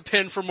 I'm bringing the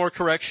pen for more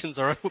corrections.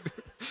 All right.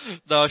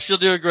 No, she'll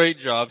do a great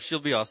job. She'll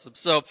be awesome.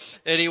 So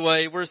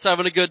anyway, we're just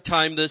having a good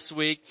time this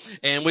week,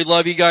 and we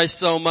love you guys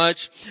so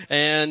much.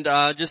 And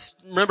just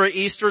remember,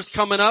 Easter's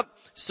coming up.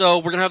 So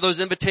we're going to have those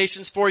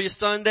invitations for you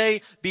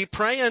Sunday. Be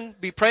praying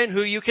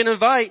who you can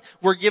invite.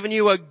 We're giving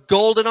you a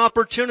golden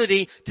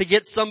opportunity to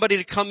get somebody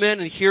to come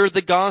in and hear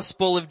the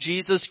gospel of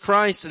Jesus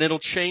Christ, and it'll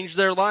change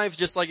their lives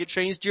just like it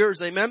changed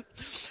yours. Amen.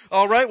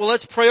 All right. Well,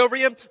 let's pray over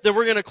you. Then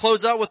we're going to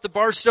close out with the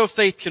Barstow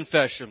Faith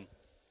Confession.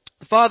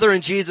 Father, in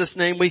Jesus'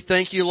 name, we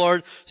thank you,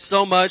 Lord,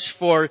 so much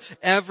for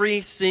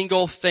every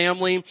single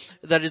family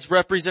that is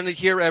represented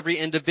here, every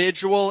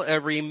individual,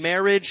 every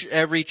marriage,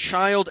 every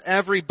child,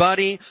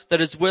 everybody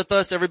that is with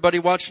us, everybody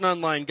watching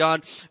online.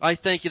 God, I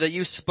thank you that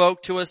you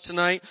spoke to us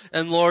tonight,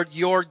 and Lord,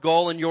 your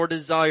goal and your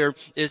desire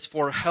is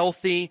for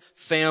healthy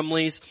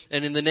families.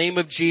 And in the name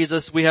of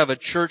Jesus, we have a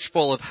church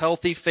full of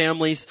healthy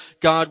families.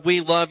 God,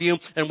 we love you,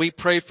 and we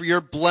pray for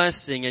your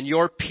blessing and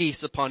your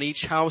peace upon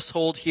each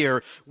household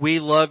here. We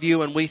love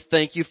you, and we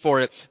thank you for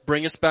it.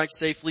 Bring us back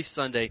safely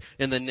Sunday.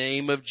 In the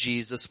name of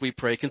Jesus, we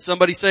pray. Can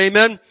somebody say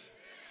amen?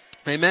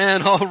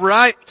 Amen. All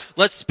right.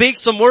 Let's speak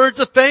some words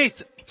of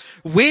faith.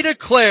 We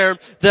declare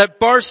that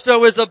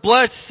Barstow is a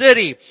blessed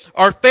city.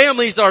 Our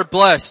families are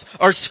blessed.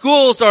 Our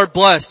schools are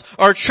blessed.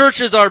 Our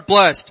churches are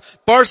blessed.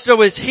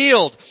 Barstow is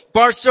healed.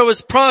 Barstow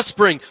is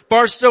prospering.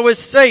 Barstow is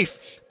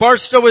safe.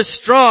 Barstow is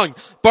strong.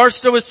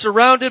 Barstow is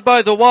surrounded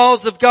by the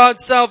walls of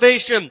God's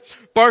salvation.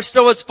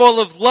 Barstow is full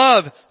of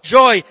love,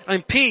 joy,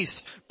 and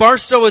peace.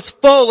 Barstow is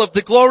full of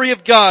the glory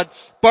of God.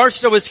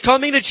 Barstow is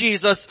coming to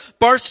Jesus.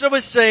 Barstow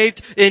is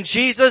saved. In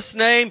Jesus'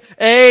 name,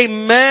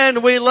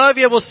 amen. We love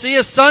you. We'll see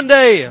you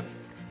Sunday.